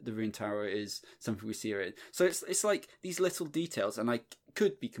in the ruined tower is something we see her in. So it's like these little details, and I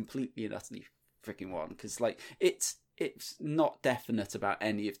could be completely and utterly freaking wrong, because like it's not definite about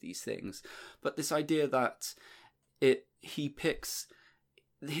any of these things, but this idea that he picks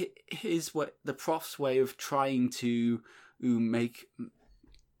the Prof's way of trying to make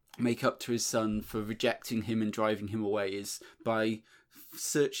up to his son for rejecting him and driving him away is by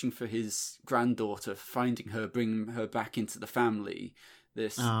searching for his granddaughter, finding her, bringing her back into the family.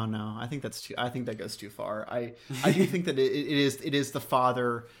 Oh no, I think that goes too far. I do think that it is the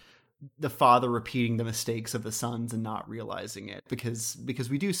father repeating the mistakes of the sons and not realizing it, because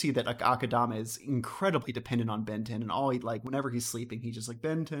we do see that Akadama is incredibly dependent on Benten, and all whenever he's sleeping, he's just like,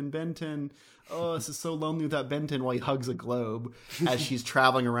 Benten, oh, this is so lonely without Benten, while he hugs a globe as she's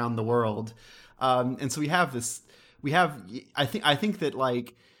traveling around the world. And so I think that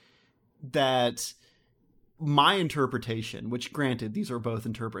my interpretation, which granted, these are both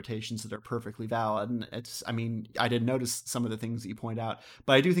interpretations that are perfectly valid, and I did notice some of the things that you point out,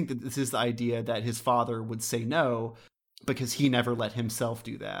 but I do think that this is the idea that his father would say no because he never let himself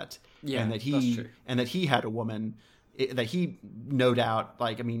do that. Yeah, and that he had a woman that he, no doubt,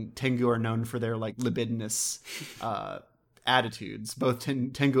 Tengu are known for their libidinous attitudes, both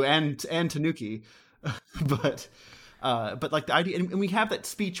Tengu and Tanuki, but the idea, and we have that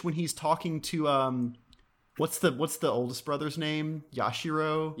speech when he's talking to what's the oldest brother's name?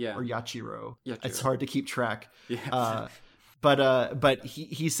 Yashiro? Yeah. Or Yachiro? Yachiro. It's hard to keep track. Yeah. But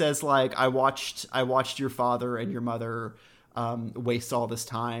he says I watched your father and your mother waste all this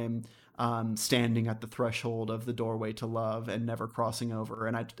time standing at the threshold of the doorway to love and never crossing over,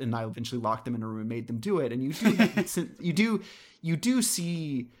 and I eventually locked them in a room and made them do it. And you do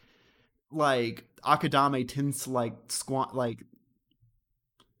see Akadame tends to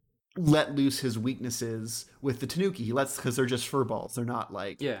let loose his weaknesses with the Tanuki. He lets, because they're just furballs. They're not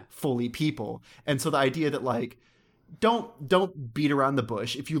fully people. And so the idea that don't beat around the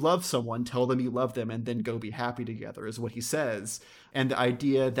bush. If you love someone, tell them you love them and then go be happy together, is what he says. And the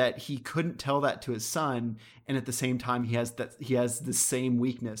idea that he couldn't tell that to his son, and at the same time he has the same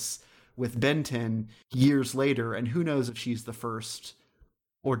weakness with Benten years later, and who knows if she's the first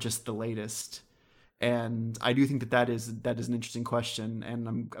or just the latest. And I do think that is an interesting question, and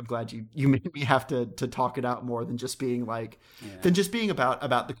I'm glad you made me have to talk it out more than just being about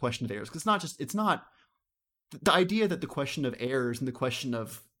the question of heirs, because it's not the idea that the question of heirs and the question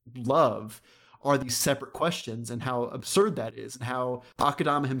of love are these separate questions, and how absurd that is, and how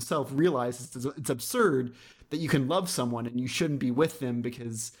Akadama himself realizes it's absurd that you can love someone and you shouldn't be with them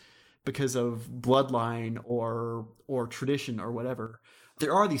because of bloodline or tradition or whatever.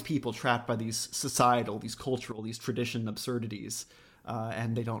 There are these people trapped by these societal, these cultural, these tradition absurdities,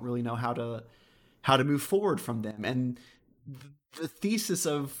 and they don't really know how to move forward from them. And the thesis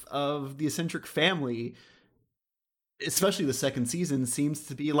of the eccentric family, especially the second season, seems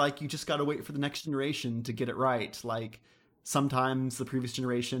to be you just got to wait for the next generation to get it right. Sometimes the previous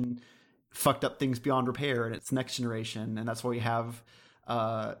generation fucked up things beyond repair, and it's next generation, and that's why we have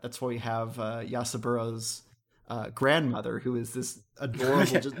Yasuburo's grandmother, who is this adorable,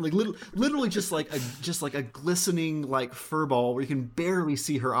 just literally just like a glistening furball where you can barely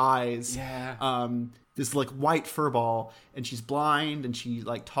see her eyes. Yeah. This white furball, and she's blind, and she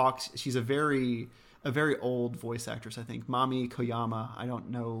talks. She's a very old voice actress, I think. Mami Koyama. I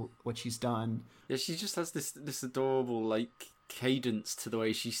don't know what she's done. Yeah, she just has this adorable cadence to the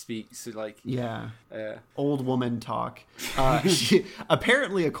way she speaks. So old woman talk. She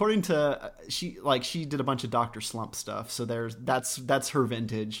apparently, according to she did a bunch of Dr. Slump stuff, so that's her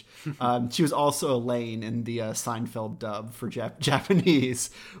vintage. She was also Elaine in the Seinfeld dub for Japanese,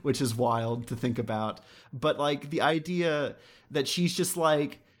 which is wild to think about. But the idea that she's just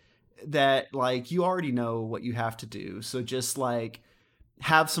that you already know what you have to do, so just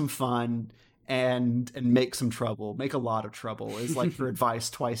have some fun and make some trouble, make a lot of trouble, is her advice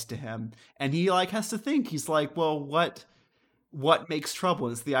twice to him. And he has to think. He's well, what makes trouble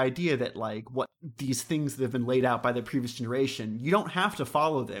is the idea that what these things that have been laid out by the previous generation, you don't have to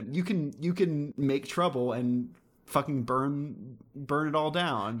follow them. You can make trouble and fucking burn it all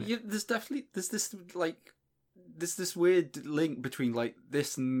down. Yeah, there's this weird link between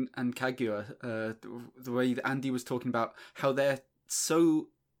this and Kaguya, the way that Andy was talking about how they're so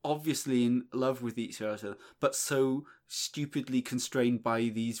obviously in love with each other, but so stupidly constrained by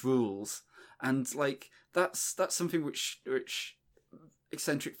these rules. And like that's something which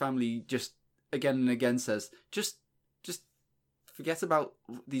Eccentric Family just again and again says, just forget about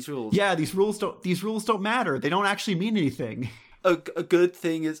these rules. Yeah, these rules don't matter. They don't actually mean anything. A good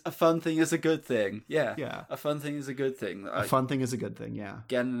thing is a fun thing is a good thing. Yeah. Yeah. A fun thing is a good thing. A fun thing is a good thing, yeah.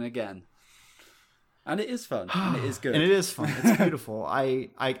 Again and again. And it is fun. And it is good. And it is fun. It's beautiful. I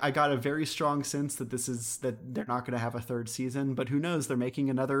got a very strong sense that that they're not going to have a third season, but who knows? They're making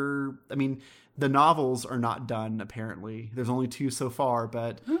another. I mean, the novels are not done, apparently. There's only 2 so far,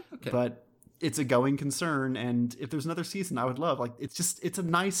 but it's a going concern. And if there's another season, I would love. Like,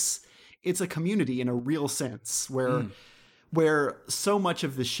 it's a community in a real sense where so much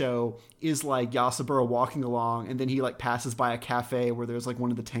of the show is like Yasaburo walking along, and then he like passes by a cafe where there's like one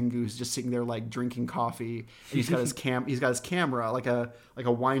of the Tengus just sitting there like drinking coffee, and he's got his camera, like a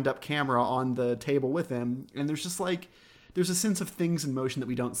wind up camera on the table with him, and there's just like there's a sense of things in motion that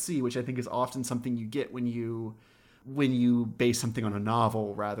we don't see, which I think is often something you get when you base something on a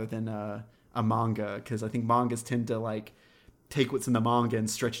novel rather than a manga, because I think mangas tend to like take what's in the manga and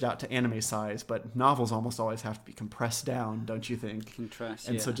stretch it out to anime size, but novels almost always have to be compressed down, don't you think?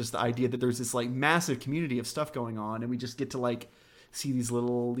 So just the idea that there's this like massive community of stuff going on, and we just get to like see these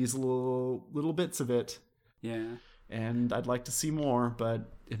little bits of it. Yeah. And I'd like to see more, but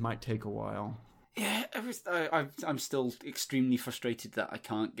it might take a while. Yeah, I'm still extremely frustrated that I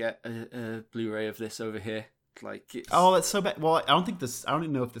can't get a Blu-ray of this over here. Like, that's so bad. Well, I don't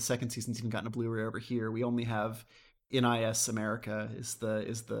even know if the second season's even gotten a Blu-ray over here. We only have NIS America is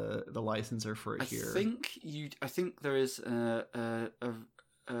the licensor for it here. I think there is a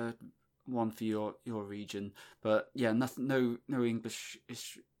one for your region, but yeah, nothing, no English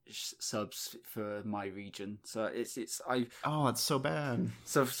subs for my region. So it's that's so bad.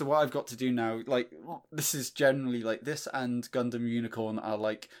 So what I've got to do now, like, this is generally like this and Gundam Unicorn are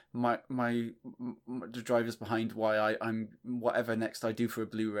like the drivers behind why I'm whatever next I do for a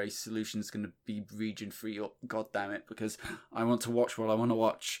Blu-ray solution is going to be region free. God damn it, because I want to watch what I want to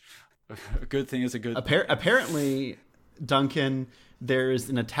watch. A good thing is a good. Apparently, Duncan, there's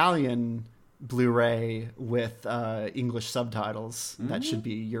an Italian Blu-ray with English subtitles that should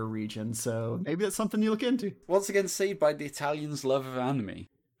be your region, so maybe that's something you look into. Once again, saved by the Italians' love of anime.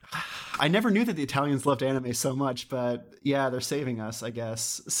 I never knew that the Italians loved anime so much, but yeah, they're saving us, I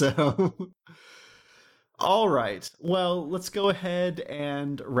guess. So, all right. Well, let's go ahead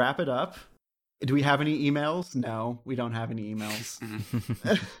and wrap it up. Do we have any emails? No, we don't have any emails.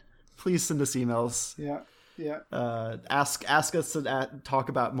 Please send us emails. Yeah. Ask us to talk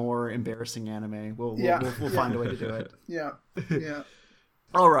about more embarrassing anime. We'll find a way to do it. Yeah.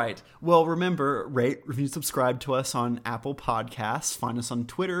 All right. Well, remember, rate, review, subscribe to us on Apple Podcasts. Find us on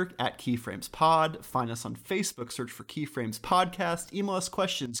Twitter at KeyframesPod. Find us on Facebook. Search for Keyframes Podcast. Email us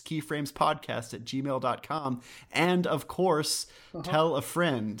questions, keyframespodcast@gmail.com. And, of course, tell a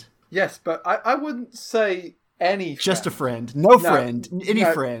friend. Yes, but I wouldn't say any friend. Just a friend. No friend. Any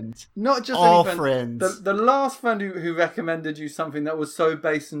friend. Not just all any friend. Friends. The last friend who recommended you something that was so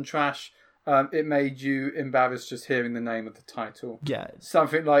base and trash, it made you embarrassed just hearing the name of the title. Yeah.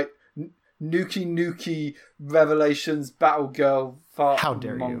 Something like Nuki Revelations Battle Girl Fart How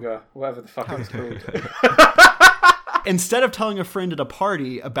dare Manga, whatever the fuck it's called. Instead of telling a friend at a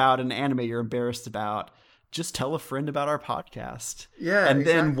party about an anime you're embarrassed about, just tell a friend about our podcast. Yeah, and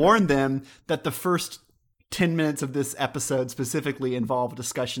then warn them that the first 10 minutes of this episode specifically involve a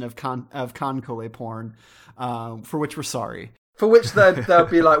discussion of kankole porn, for which we're sorry. For which they'll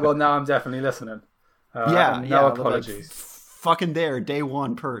be like, well, now I'm definitely listening. No apologies. Like, fucking there, day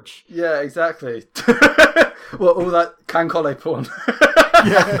one, perch. Yeah, exactly. Well, all that kankole porn.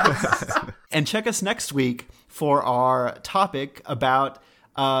 Yes. And check us next week for our topic about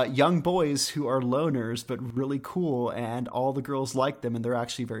young boys who are loners but really cool, and all the girls like them, and they're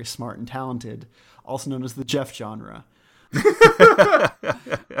actually very smart and talented, also known as the Jeff genre.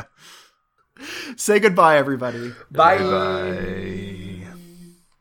 Say goodbye, everybody. Bye. Bye.